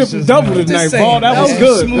had a let this triple just double go. tonight, Just ball. saying, That was was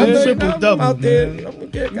good, smooth man. triple I'm double, out there. man. I'm gonna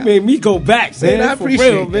get- You made me go back, man. Man, I For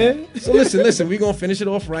appreciate real, that. man. So listen, we're gonna finish it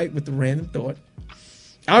off right with the random thought.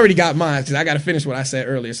 I already got mine because I gotta finish what I said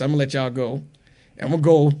earlier, so I'm gonna let y'all go. I'm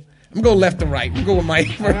gonna go left to right. We'll go with Mike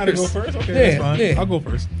first. I gotta go first? Okay, Yeah, that's fine. yeah. I'll go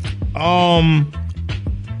first.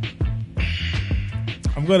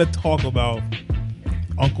 I'm gonna talk about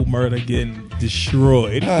Uncle Murder getting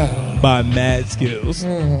destroyed by Mad Skills.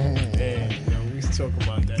 We talk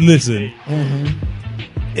about that. Listen,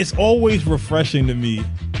 it's always refreshing to me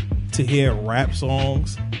to hear rap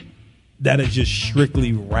songs that are just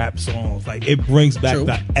strictly rap songs. Like, it brings back True.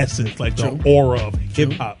 the essence, like True. the aura of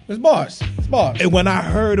hip hop. It's bars. It's bars. And when I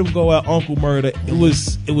heard him go at Uncle Murder, it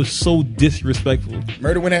was so disrespectful.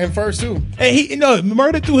 Murder went at him first too. And he,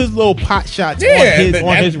 Murder threw his little pot shots Yeah,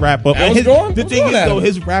 on his wrap up. that And was going- the was thing going is, at though, him.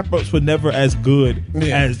 his wrap ups were never as good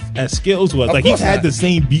Yeah. as Skills was. Of Like, he's course had not. the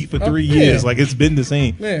same beat for 3 yeah. years. Like, it's been the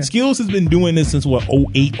same. Yeah. Skills has been doing this since what,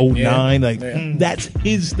 08, 09. Like, Yeah. that's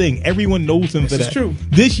his thing. Everyone knows him for This is that. true.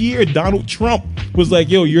 This year, Donald Trump was like,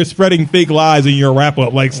 yo, you're spreading fake lies in your wrap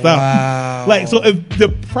up. Like, stop. Wow. Like, so if the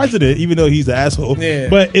president, even though he's an asshole, Yeah.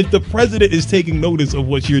 but if the president is taking notice of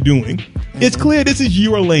what you're doing, it's clear this is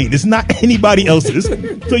your lane. It's not anybody else's.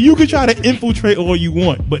 So you can try to infiltrate all you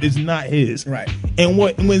want, but it's not his. Right. And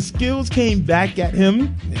when Skills came back at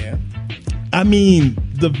him, Yeah. I mean,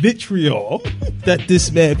 the vitriol that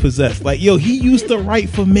this man possessed. Like, yo, he used to write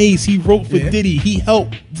for Mace. He wrote for Yeah. Diddy. He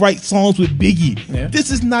helped write songs with Biggie. Yeah.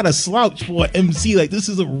 This is not a slouch for an MC. Like, this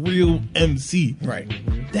is a real MC. Right.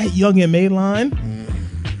 That Young and May line,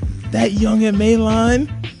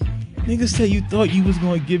 niggas said you thought you was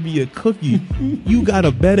gonna give me a cookie. You got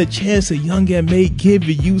a better chance of Young and May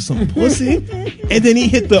giving you some pussy. And then he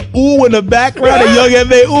hit the ooh in the background of Young and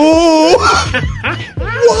May. Ooh.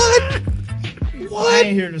 What? I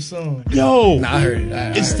ain't hear the song. Yo, Nah, I heard it. I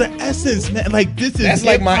it's heard the essence, man. Like, this is That's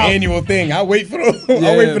like my hip-hop. annual thing. I wait for them. I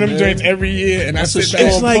Yeah, wait for them man. joints every year, and That's I a sit strong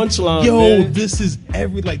back. It's like, punchline, yo, man. this is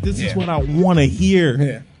this is Yeah. what I want to hear.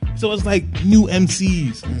 Yeah. So it's like new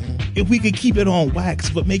MCs. If we could keep it on wax,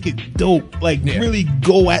 but make it dope, like Yeah. really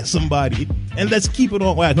go at somebody, and let's keep it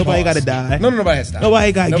on wax. Nobody got to die. No, nobody has to die.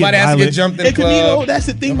 Nobody got to Nobody get has to violent. get jumped in the And to me, club. though, that's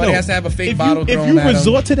the thing. Nobody though. has to have a fake if bottle you, thrown If you at 'em.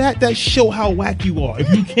 resort to that show how whack you are.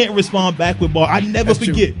 If you can't respond back with bar, I never That's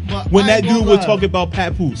true. forget But when I that ain't dude gonna was lie. talking about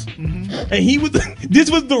Papoose, and he was. This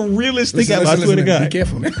was the realest thing ever. I swear to Be God.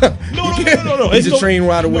 careful, man. No. He's It's a train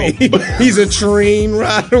ride away. He's a train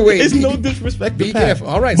ride away. It's no disrespect to Be Pat. careful.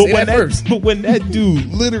 All right, but say when that first. But when that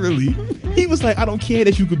dude, literally, he was like, I don't care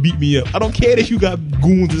that you could beat me up. I don't care that you got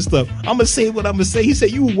goons and stuff. I'm going to say what I'm going to say. He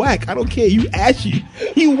said, you whack. I don't care. You ashy.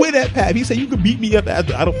 He went at Pat. He said, you could beat me up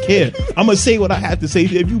after. I don't care. I'm going to say what I have to say.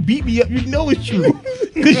 If you beat me up, you know it's true.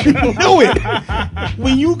 Because you know it.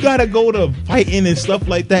 When you got to go to fighting and stuff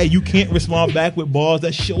like that, you can't respond back with bars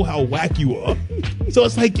that show how whack you are. So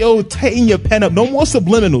it's like, yo, tighten your pen up. No more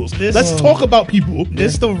subliminals. Let's talk about people.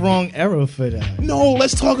 This the wrong era for that. No,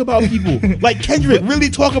 let's talk about people. Like Kendrick, really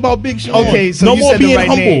talk about Big Sean. Okay, so no you more said being the right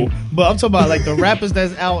humble. name, but I'm talking about like the rappers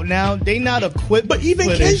that's out now. They not equipped. But even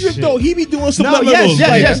for this Kendrick shit. though, he be doing some No, subliminals. yes, yes,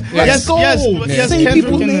 like, yes, let's yes, go. yes, yes, Say Kendrick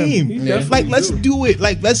people's and them. name. Yeah. Like, let's do it.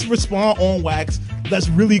 Like, let's respond on wax. Let's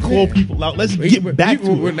really call people out. Let's get back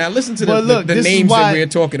to it. Now listen to But look, the this is names why- that we're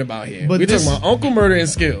talking about here. but We're this- talking about Uncle Murder and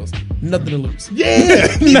Skills. Nothing to lose. Yeah.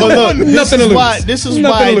 But look, Nothing this to is lose. why. This is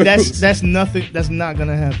Nothing to why lose. that's nothing. That's not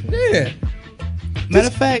gonna happen. Yeah. Matter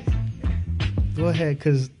of fact, go ahead,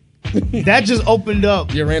 because that just opened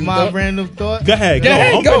up Your random my thought? random thought. Go ahead. Go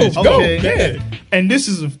ahead, I'm go. finished. Go. Okay. Go ahead. And this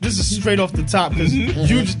is straight off the top because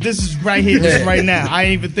this is right here, this is right now. I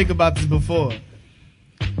didn't even think about this before.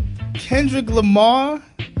 Kendrick Lamar.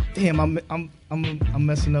 Damn, I'm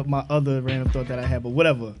messing up my other random thought that I had, but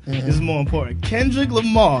whatever. This is more important. Kendrick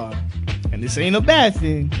Lamar, and this ain't a bad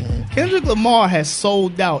thing. Kendrick Lamar has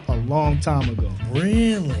sold out a long time ago.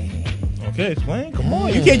 Really? Okay, explain. Come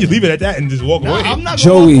on. You can't just leave it at that and just walk Nah, away. I'm not gonna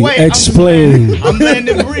Joey, walk away. explain. I'm letting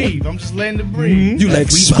it breathe. I'm just letting it breathe. You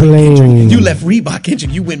left Reebok, Explain. Kendrick. You left Reebok,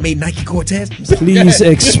 Kendrick. You went and made Nike Cortez. Please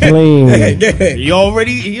explain. He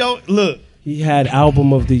already, look. He had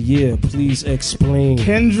album of the year. Please explain.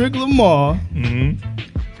 Kendrick Lamar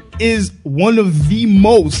is one of the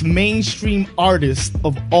most mainstream artists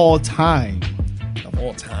of all time. Of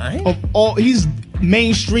all time? He's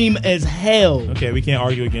mainstream as hell. Okay, we can't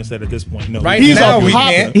argue against that at this point. No. Right He's now, a we pop.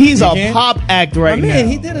 can't. He's We a can't. pop act right My man,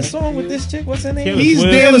 now. he did a song with this chick. What's her name? Taylor He's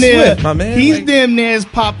Swift. damn Taylor near. Swift, my man. He's Like- damn near as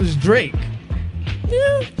pop as Drake.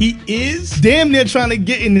 He is. Damn near trying to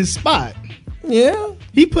get in his spot. Yeah.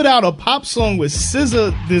 He put out a pop song with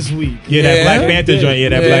SZA this week. Yeah, that Yeah. Black Panther joint. Yeah,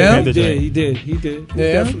 that Black Yeah. Panther He did. joint. He did. He did. He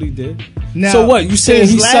Yeah. definitely did. Now, So what, you saying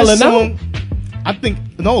his he's last selling song, I think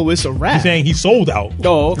no, it's a rap. He's saying he sold out.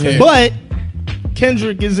 Oh, okay. Yeah. But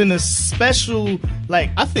Kendrick is in a special, like,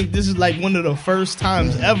 I think this is like one of the first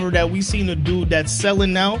times ever that we seen a dude that's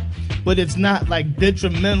selling out, but it's not like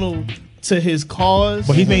detrimental to his cause.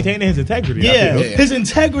 But he's maintaining his integrity. I yeah, feel. Yeah. his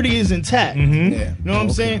integrity is intact. Yeah. You know what I'm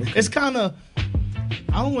saying? It's kind of,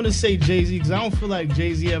 I don't want to say Jay-Z because I don't feel like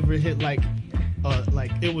Jay-Z ever hit like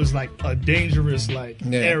it was like a dangerous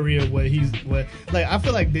area where I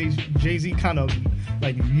feel like Jay-Z kind of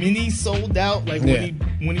like mini sold out when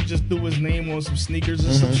he just threw his name on some sneakers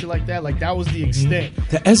or some shit like that. Like that was the extent.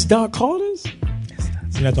 The S. Dot Carters.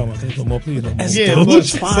 You're not talking about that no more, please. No more. Yeah,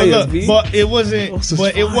 but it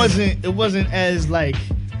wasn't as like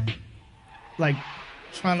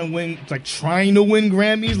trying to win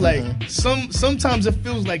Grammys. Like sometimes it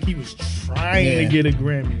feels like he was trying to get a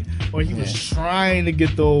Grammy or he was trying to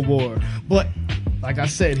get the award. But like I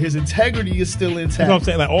said, his integrity is still intact. That's what I'm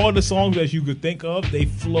saying. Like all the songs that you could think of, they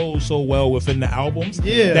flow so well within the albums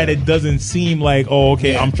that it doesn't seem like, oh,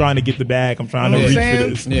 okay, I'm trying to get the bag. I'm trying to reach for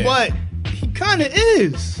this. Yeah. But he kind of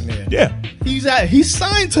is. Yeah. He's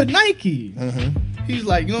signed to Nike. He's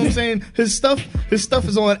like, you know what I'm saying? His stuff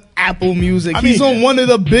is on Apple Music. He's on one of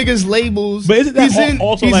the biggest labels. But isn't that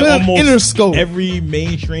also he's like in almost Interscope. every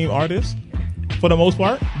mainstream artist? For the most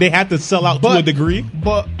part, they have to sell out to a degree.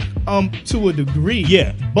 But to a degree.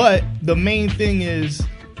 Yeah. But the main thing is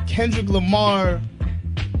Kendrick Lamar,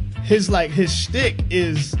 his shtick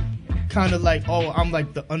is kind of like, oh, I'm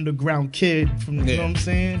like the underground kid from, you know what I'm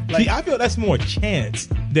saying? Like, see, I feel that's more Chance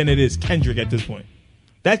than it is Kendrick at this point.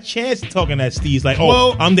 That Chance talking that Steve's like,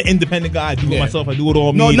 I'm the independent guy. I do it myself. I do it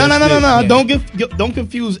all me. No. Don't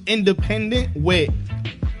confuse independent with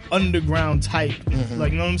underground type.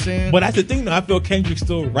 Like, you know what I'm saying? But that's the thing, though. I feel Kendrick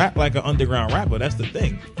still rap like an underground rapper. That's the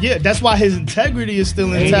thing. Yeah, that's why his integrity is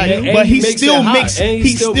still intact. And but he still makes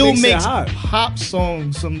makes pop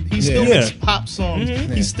songs. He still makes pop songs.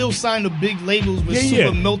 He still signed to big labels with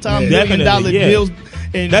super multi-million-dollar deals.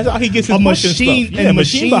 And that's how he gets his machine stuff. And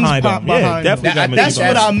machine behind him. Yeah, definitely. That's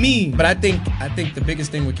what I mean. But I think the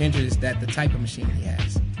biggest thing with Kendrick is that the type of machine he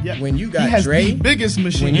has. Yeah. When you got he has Dre, the biggest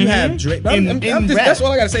machine. when you have Dre, that's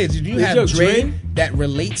all I gotta say is you have Dre Dre that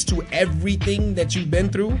relates to everything that you've been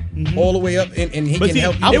through all the way up, and he can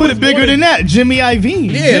help you. I put it bigger than that. Jimmy Iovine.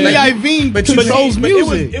 Jimmy Iovine controls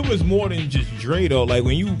music. It was more than just Dre though. Like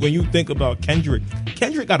when you think about Kendrick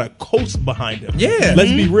got a coast behind him. Yeah. Let's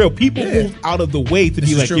be real. People moved out of the way to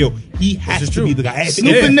be like, yo, he has to be the guy.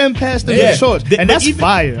 Snoop and them passed him the torch, and that's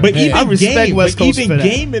fire. But even I respect West Coast for that.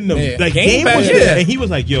 Game in them, like Game was there, and he was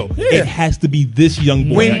like, yo, it has to be this young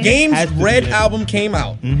boy. When Game's Red album came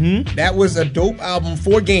out, that was a dope album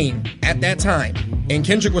for Game at that time, and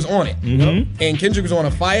Kendrick was on it. And Kendrick was on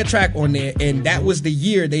a fire track on there, and that was the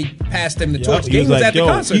year they passed him the torch. Game was at the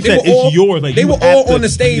concert. He said, it's yours. Like, they were all on the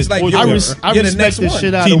stage like, I respect the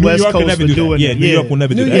shit out of West Coast for doing it. New York will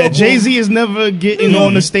never do that. Yeah, Jay-Z is never getting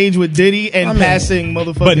on the stage with Diddy and passing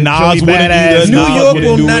motherfucking but Nas Joey Badass. New York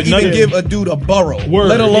will not even give a dude a borough,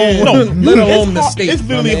 let alone the state. It's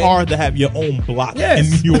really hard to have your own block in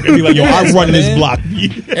New York and be like, yo, I run this block.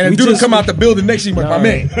 And a dude come out the building next to you, like, my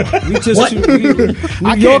man.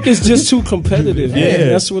 New York is just too competitive. Yeah,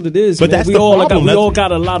 that's what it is. But that's we the all problem. We all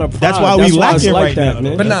got a lot of pride. That's why we lacking right now.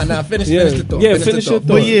 Man. But nah, finish the thought. Yeah, finish your thought.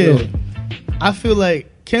 But yeah, I feel like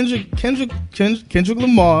Kendrick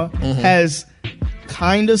Lamar has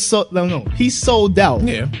kind of he's sold out.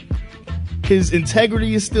 Yeah, his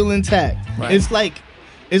integrity is still intact. Right. It's like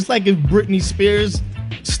if Britney Spears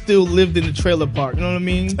still lived in the trailer park. You know what I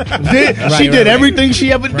mean? She did everything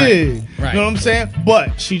she ever did. Right. You know what I'm saying?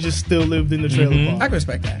 But she just still lived in the trailer park. I can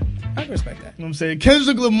respect that. You know what I'm saying?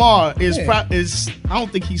 Kendrick Lamar is I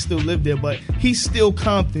don't think he still lived there, but he's still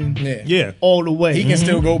Compton. Yeah. All the way. He can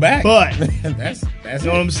still go back. But that's you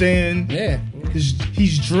know what I'm saying? Yeah.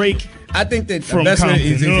 He's Drake. I think that from the best Compton,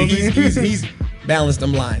 is he's balanced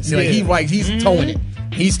them lines. So he's towing it.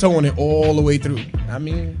 He's towing it all the way through. I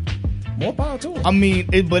mean, more power to him. I mean,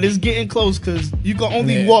 but it's getting close because you can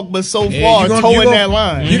only walk but so far towing that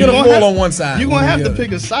line. You're gonna fall on one side. You're gonna have to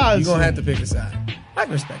pick a side. You're gonna have to pick a side. I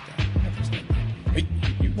can respect that.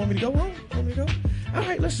 You want me to go, Ron? All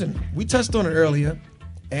right, listen. We touched on it earlier,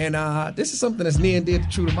 and this is something that's near and dear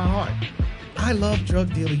true to my heart. I love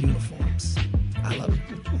drug dealer uniforms. I love it.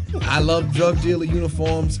 I love drug dealer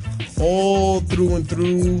uniforms all through and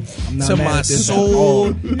through, to my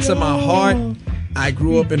soul, to my heart. I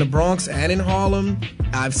grew up in the Bronx and in Harlem.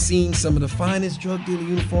 I've seen some of the finest drug dealer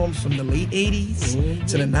uniforms from the late 80s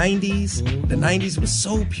to the 90s. The 90s was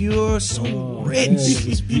so pure, so rich. It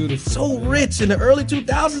was beautiful. So rich. And the early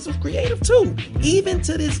 2000s was creative too. Even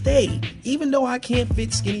to this day, even though I can't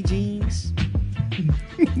fit skinny jeans,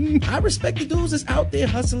 I respect the dudes that's out there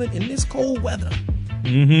hustling in this cold weather.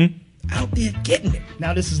 Out there getting it.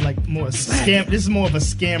 Now this is like more a scam. This is more of a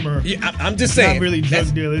scammer. Yeah, I'm just saying. Not really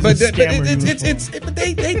drug dealers. But they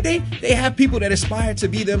have people that aspire to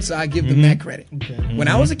be them, so I give them that credit. Okay. When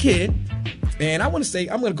I was a kid, and I want to say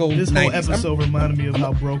I'm going to go. This 90s. whole episode reminded me of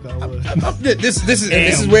how broke I was. This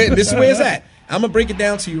is where it's at. I'm gonna break it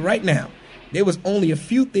down to you right now. There was only a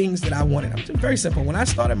few things that I wanted. It was very simple. When I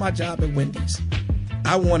started my job at Wendy's,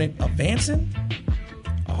 I wanted a Vanson,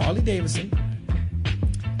 a Harley Davidson,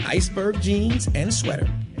 iceberg jeans and sweater,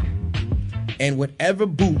 and whatever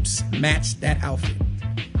boots matched that outfit.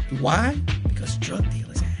 Why? Because drug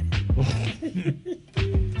dealers had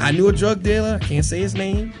it. I knew a drug dealer, I can't say his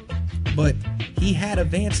name, but he had a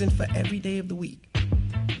Vanson for every day of the week.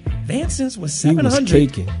 Vansons was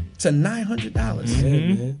 $700 to $900.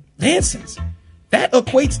 Man. Vansons. That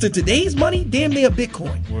equates to today's money, damn near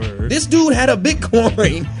Bitcoin. Word. This dude had a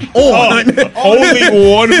Bitcoin on.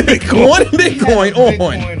 Only one Bitcoin. One Bitcoin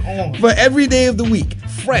Bitcoin on. for every day of the week.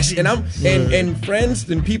 Fresh. And and friends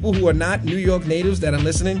and people who are not New York natives that are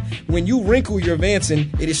listening, when you wrinkle your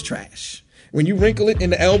Vanson, it is trash. When you wrinkle it in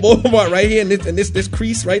the elbow part right here and this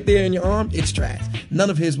crease right there in your arm, it's trash. None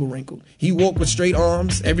of his were wrinkled. He walked with straight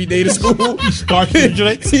arms every day to school.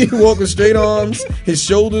 He walked with straight arms. His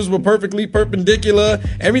shoulders were perfectly perpendicular.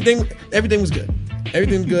 Everything was good.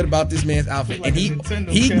 Everything good about this man's outfit. And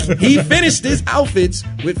he finished his outfits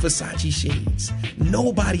with Versace shades.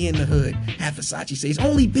 Nobody in the hood had Versace shades.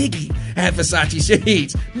 Only Biggie had Versace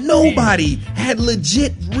shades. Nobody had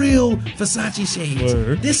legit, real Versace shades.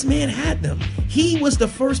 Word. This man had them. He was the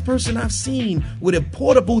first person I've seen with a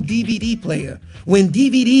portable DVD player when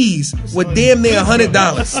DVDs were damn near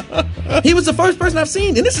 $100. He was the first person I've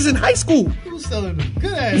seen, and this is in high school. He was selling them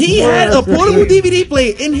good ass. He had a portable DVD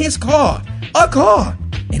player in his car. A car.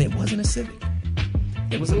 And it wasn't a Civic.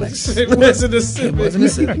 It was a Lexus. It wasn't a Civic. It wasn't a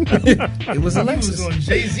Civic. It was a He was Lexus. on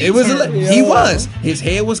Jay-Z. It was a terms. He was. His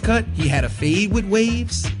hair was cut. He had a fade with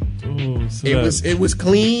waves. It was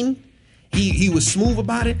clean. He was smooth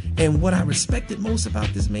about it. And what I respected most about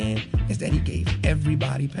this man is that he gave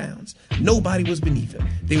everybody pounds. Nobody was beneath him.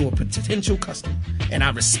 They were a potential customer. And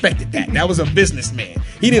I respected that. That was a businessman.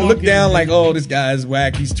 He didn't look down like, oh, this guy's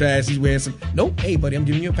whack, he's trash, he's wearing some. Nope. Hey, buddy, I'm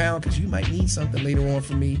giving you a pound because you might need something later on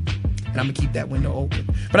from me. And I'm going to keep that window open.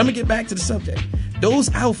 But I'm going to get back to the subject.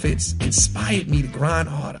 Those outfits inspired me to grind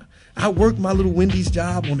harder. I worked my little Wendy's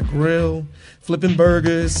job on the grill, flipping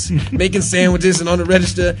burgers, making sandwiches, and on the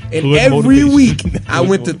register. And Good every motivation. week, I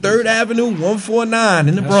went to 3rd Avenue, 149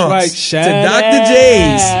 in the Bronx right. to Shout Dr.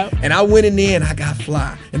 J's. out. And I went in there and I got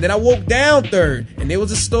fly. And then I walked down 3rd, and there was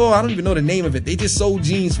a store, I don't even know the name of it. They just sold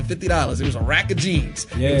jeans for $50. It was a rack of jeans.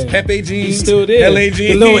 Yeah. It was Pepe jeans, He's still there. LA jeans.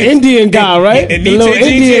 The little Indian guy, right? And The Nietzsche little jeans,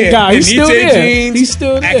 Indian yeah. guy. He's And still Nietzsche there. jeans. He's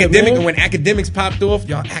still there, Academic, man. when Academics popped off,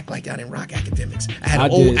 y'all act like y'all didn't rock Academics. I had I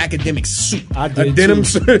an old did. Academic suit. I A did denim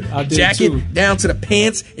too. I did jacket too. down to the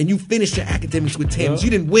pants, and you finished your Academics with Timbs. You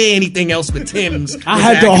didn't wear anything else but Timbs. I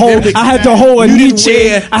had to hold a You didn't Nietzsche.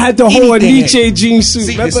 wear I had to hold a anything. Nietzsche jean suit.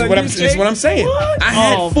 See, this is Remember what I'm saying. I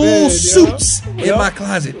had Oh, full man, yo. suits in Yo. my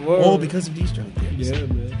closet, Word. all because of these drug dealers. Yeah,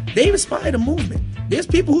 man. They inspired a movement. There's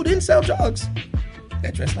people who didn't sell drugs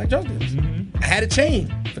that dressed like drug dealers. I had a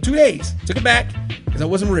chain for 2 days. Took it back because I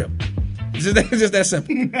wasn't real. It's just that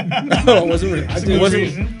simple. No, it wasn't real.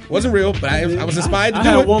 It wasn't real, but I was inspired to I do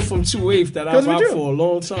had it. one from 2/8 that I Because we rocked do. for a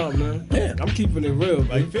long time, man. Yeah. I'm keeping it real.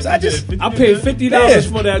 So I just I paid $50 Yeah.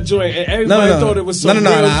 for that joint, and everybody thought it was some no.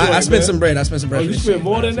 real I joint, spent man. some bread. I spent some bread. Oh, for you this spent shit.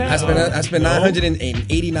 more than that? I spent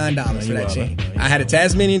 $989 for that chain. I had a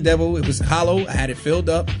Tasmanian devil. It was hollow. I had it filled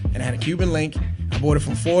up, and I had a Cuban link. I bought it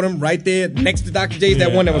from Fordham right there next to Dr. J's.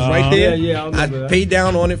 That one that was right there. Yeah, I remember I that. paid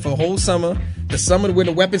down on it for a whole summer. The summer when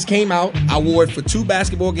the weapons came out, I wore it for 2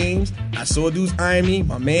 basketball games. I saw dudes eyeing me.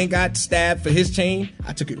 My man got stabbed for his chain.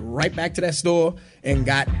 I took it right back to that store and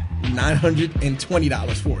got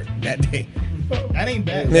 $920 for it that day. That ain't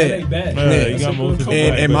bad. Yeah. That ain't bad. Yeah, That's you a got good most of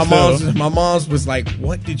comeback. it. And But my mom's was like,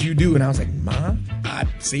 "What did you do?" And I was like, "Ma, I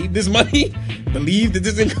saved this money. Believe that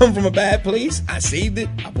this didn't come from a bad place. I saved it.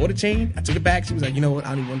 I bought a chain. I took it back." She was like, "You know what?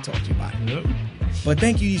 I don't even want to talk to you about it." Yep. But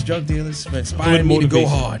thank you, these drug dealers, for inspiring Hood me to go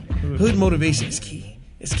motivation. hard. Hood motivation is key.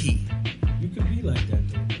 It's key. You could be like that,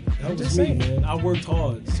 though. That was just me, saying. man. I worked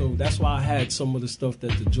hard, so that's why I had some of the stuff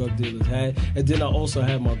that the drug dealers had, and then I also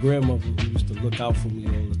had my grandmother who used to look out for me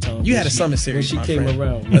all the time. You when had a she- summer series, when my she came friend.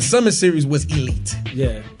 around. A summer series was elite.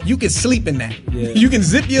 Yeah. You can sleep in that. Yeah. You can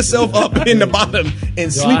zip yourself up in the bottom and Yo,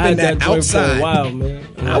 sleep I had in that joint outside. For a while, man.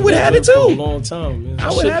 I would had have that it joint too. For a long time, man.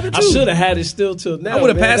 I would have it I too. should have had it still till now. I would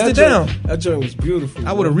have man. passed That it joint- down. That joint was beautiful.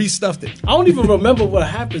 I would have man. restuffed it. I don't even remember what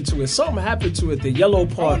happened to it. Something happened to it. The yellow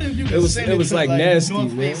part. wonder if you It could was send it it was to, like like, nasty,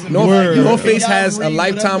 North man. Face and North Word. No Face has a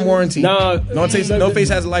lifetime warranty. Nah, No Face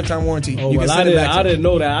has a lifetime warranty. Oh, You well, can I send it didn't. back. I to didn't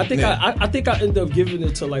know that. I think Yeah. I think I ended up giving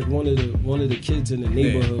it to like one of the kids in the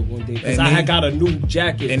neighborhood one day because And I they- had got a new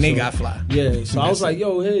jacket and they so- got fly. Yeah, so I was like,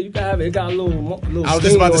 "Yo, hey, you can have it. It got a little." I was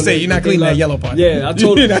just about to say, you're not cleaning that yellow part. Yeah, I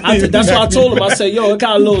told. You're not- That's you're what I not- told him. I said, "Yo, it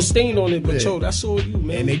got a little stain on it, but Yeah. yo, that's all you,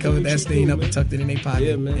 man." And they Do covered what that you stain do, up man. and tucked it in their pocket.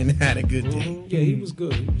 Yeah, man. And had a good day. Yeah, he was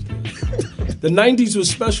good. He was good. The '90s was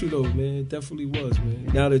special though, man. It definitely was, man.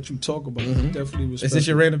 Now that you talk about it, it definitely was. Is Special. this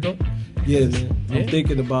your random thought? Yeah, man. I'm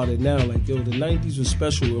thinking about it now. Like, yo, the '90s was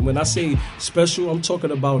special. And when I say special, I'm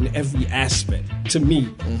talking about in every aspect. To me,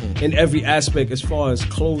 in every aspect, as far as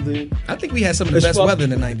clothing. I think we had some of the As best far- weather in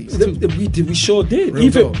the 90s, too. We sure did.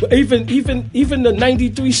 Real talk. Even the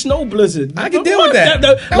 '93 snow blizzard. I can deal with that.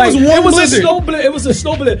 That was warm it was blizzard. a snow blizzard. It was a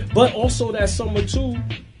snow blizzard. But also that summer too.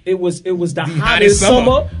 It was the hottest hottest summer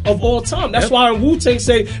summer of all time. That's Yep. why in Wu-Tang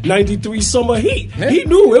say '93 summer heat. Yeah. He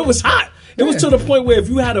knew it was hot. It was Yeah. to the point where if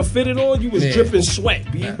you had a fitted on, you was Yeah. dripping sweat,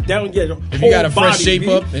 B. Down your whole If you got a fresh body, shape B.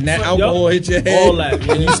 up and that Yup. alcohol hit your head, all that, man.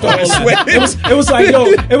 and you started All that. sweating. It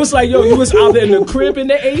was like yo, you was either in the crib in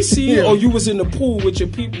the AC Yeah. or you was in the pool with your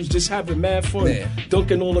peoples just having mad fun, Yeah.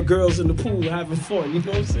 dunking all the girls in the pool having fun. You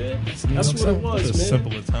know what I'm saying? That's what it was, It's a man.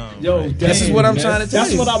 simpler time. Yo, This is damn, what I'm man. trying to tell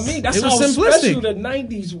That's you. what I mean. That's It how was special simplistic. the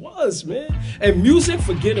 '90s was, man. And music,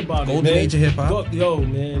 forget about Golden it, man. age of hip-hop. Yo,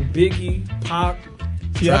 man, Biggie, Pac,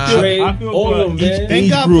 Yeah, Dre, I feel all like of them, man. Thank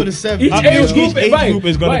God for the 70s. Each I feel age group, each age right, group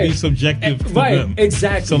is going right. to be subjective to Right, them.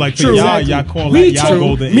 exactly. So like for True. y'all, Exactly. y'all call We that y'all talk-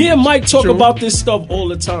 golden Me age. and Mike talk True. about this stuff all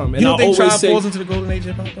the time, and You don't I think always Tribe say, falls into the golden age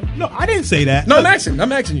of hip hop? No, I didn't say that. No, I'm asking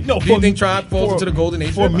you. No, Do you think Tribe falls into the golden age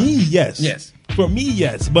of For hip hop? me, yes. Yes. For me,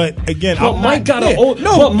 yes. But again, But I'm Mike not, got an old.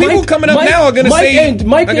 No, but people coming up now are gonna Mike say- and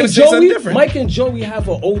Mike are gonna and say something Joey. different. Mike and Joey have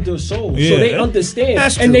an older soul, Yeah. so they understand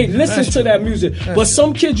That's and true. they listen That's to true. that music. But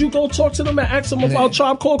some kids, you go talk to them and ask them about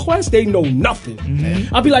Tribe Called Quest, they know nothing.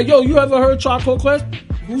 I'll be like, yo, you ever heard Tribe Called Quest?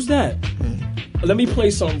 Who's that? Let me play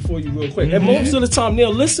something for you real quick. And most of the time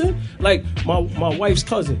they'll listen. Like my wife's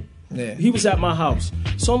cousin. Yeah. He was at my house.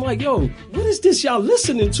 So I'm like, yo, what is this y'all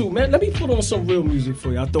listening to, man? Let me put on some real music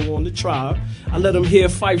for you. I throw on the Tribe. I let them hear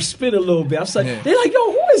Fife spit a little bit. I was like, Yeah. they're like,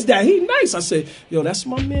 yo, who is that? He nice. I said, yo, that's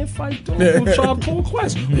my man Fife from Tribe Called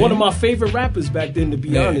Quest. One of my favorite rappers back then, to be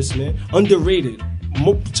Yeah. honest, man. Underrated.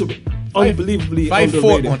 Unbelievably Fife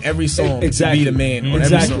underrated. fought on every song Exactly. to be the man on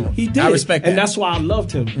every Exactly. song. He did. I it. respect And that. that's why I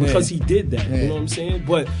loved him, because Yeah. he did that. Yeah. You know what I'm saying?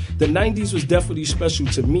 But the '90s was definitely special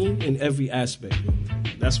to me in every aspect.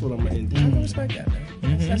 That's what I'm gonna end. I respect that,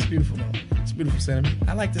 man. That's beautiful, man. It's a beautiful sentiment.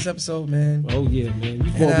 I like this episode, man. Oh yeah, man.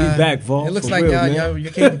 You gonna And, be back, Vol. It looks for like real, man.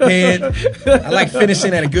 y'all came prepared. I like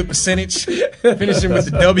finishing at a good percentage. Finishing with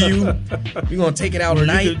the W. We're gonna take it out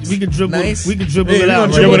nice. we could dribble- Nice. we could dribble Yeah, it we out,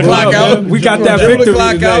 gonna right? dribble the Dribble it clock out, out. man. We got We're that gonna dribble the victory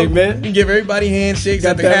clock tonight, out. man. We can give everybody handshakes at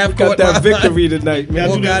Got the that, half got court that line. victory tonight, man.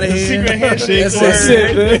 Walk out of The here. secret handshake. That's That's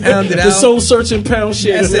it, man. Pound it The out. soul searching pound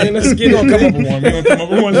shake. That's man. it. Let's get We're gonna come up it. with one. We're gonna come up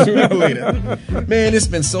with one sooner or later. Man, it's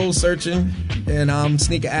been soul searching, and I'm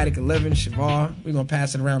Sneaker Addict 11, Shavar. We're gonna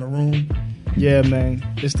pass it around the room. Yeah, man.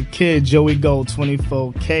 It's the kid, Joey Gold,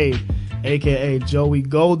 24K, a.k.a. Joey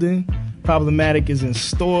Golden. Problematic is in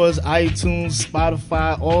stores, iTunes,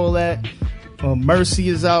 Spotify, all that. Mercy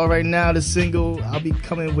is out right now, the single. I'll be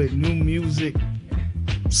coming with new music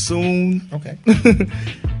soon. Okay.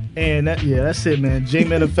 And that's it, man.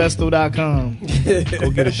 jmanifesto.com.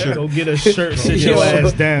 Go get a shirt. Go get a shirt. Sit your Yo,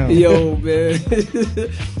 ass down. Yo, man.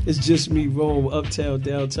 It's just me, Rome. Uptown,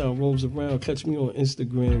 downtown, roams around. Catch me on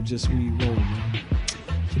Instagram, just me, Rome. Man.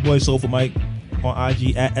 It's your boy Soulful Mike on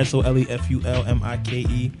IG at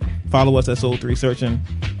SOLEFULMIKE. Follow us at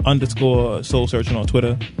Soul3Searching_Soul Searching on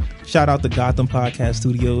Twitter. Shout out to Gotham Podcast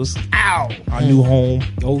Studios. Ow! Our new home.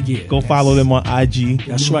 Oh, yeah. Go follow them on IG.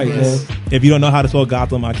 That's right, man. If you don't know how to spell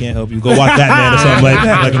Gotham, I can't help you. Go watch Batman or something like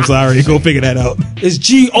that. Like, I'm sorry. Go figure that out. It's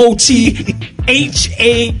GOTHAM.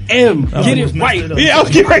 Get it right. Yeah, I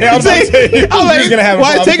was getting ready to say. I'm like, gonna have a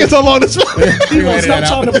why it problem. taking so long to spell? Stop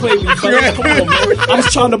trying to play me, fellas. Come on, man. I was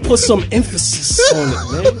trying to put some emphasis on it,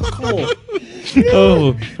 man. Come on.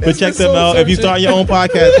 Oh, but check them out. If you start your own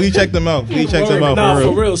podcast, please check them out. Please check them out. Nah,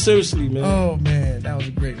 for real. seriously, man. Oh man, that was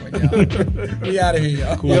a great one, y'all. We out of here,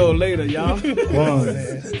 y'all. Cool. Yo, later, y'all. One.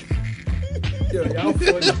 Yo, y'all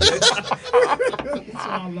funny. That's why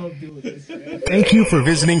I love doing this, man. Thank you for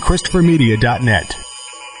visiting ChristopherMedia.net.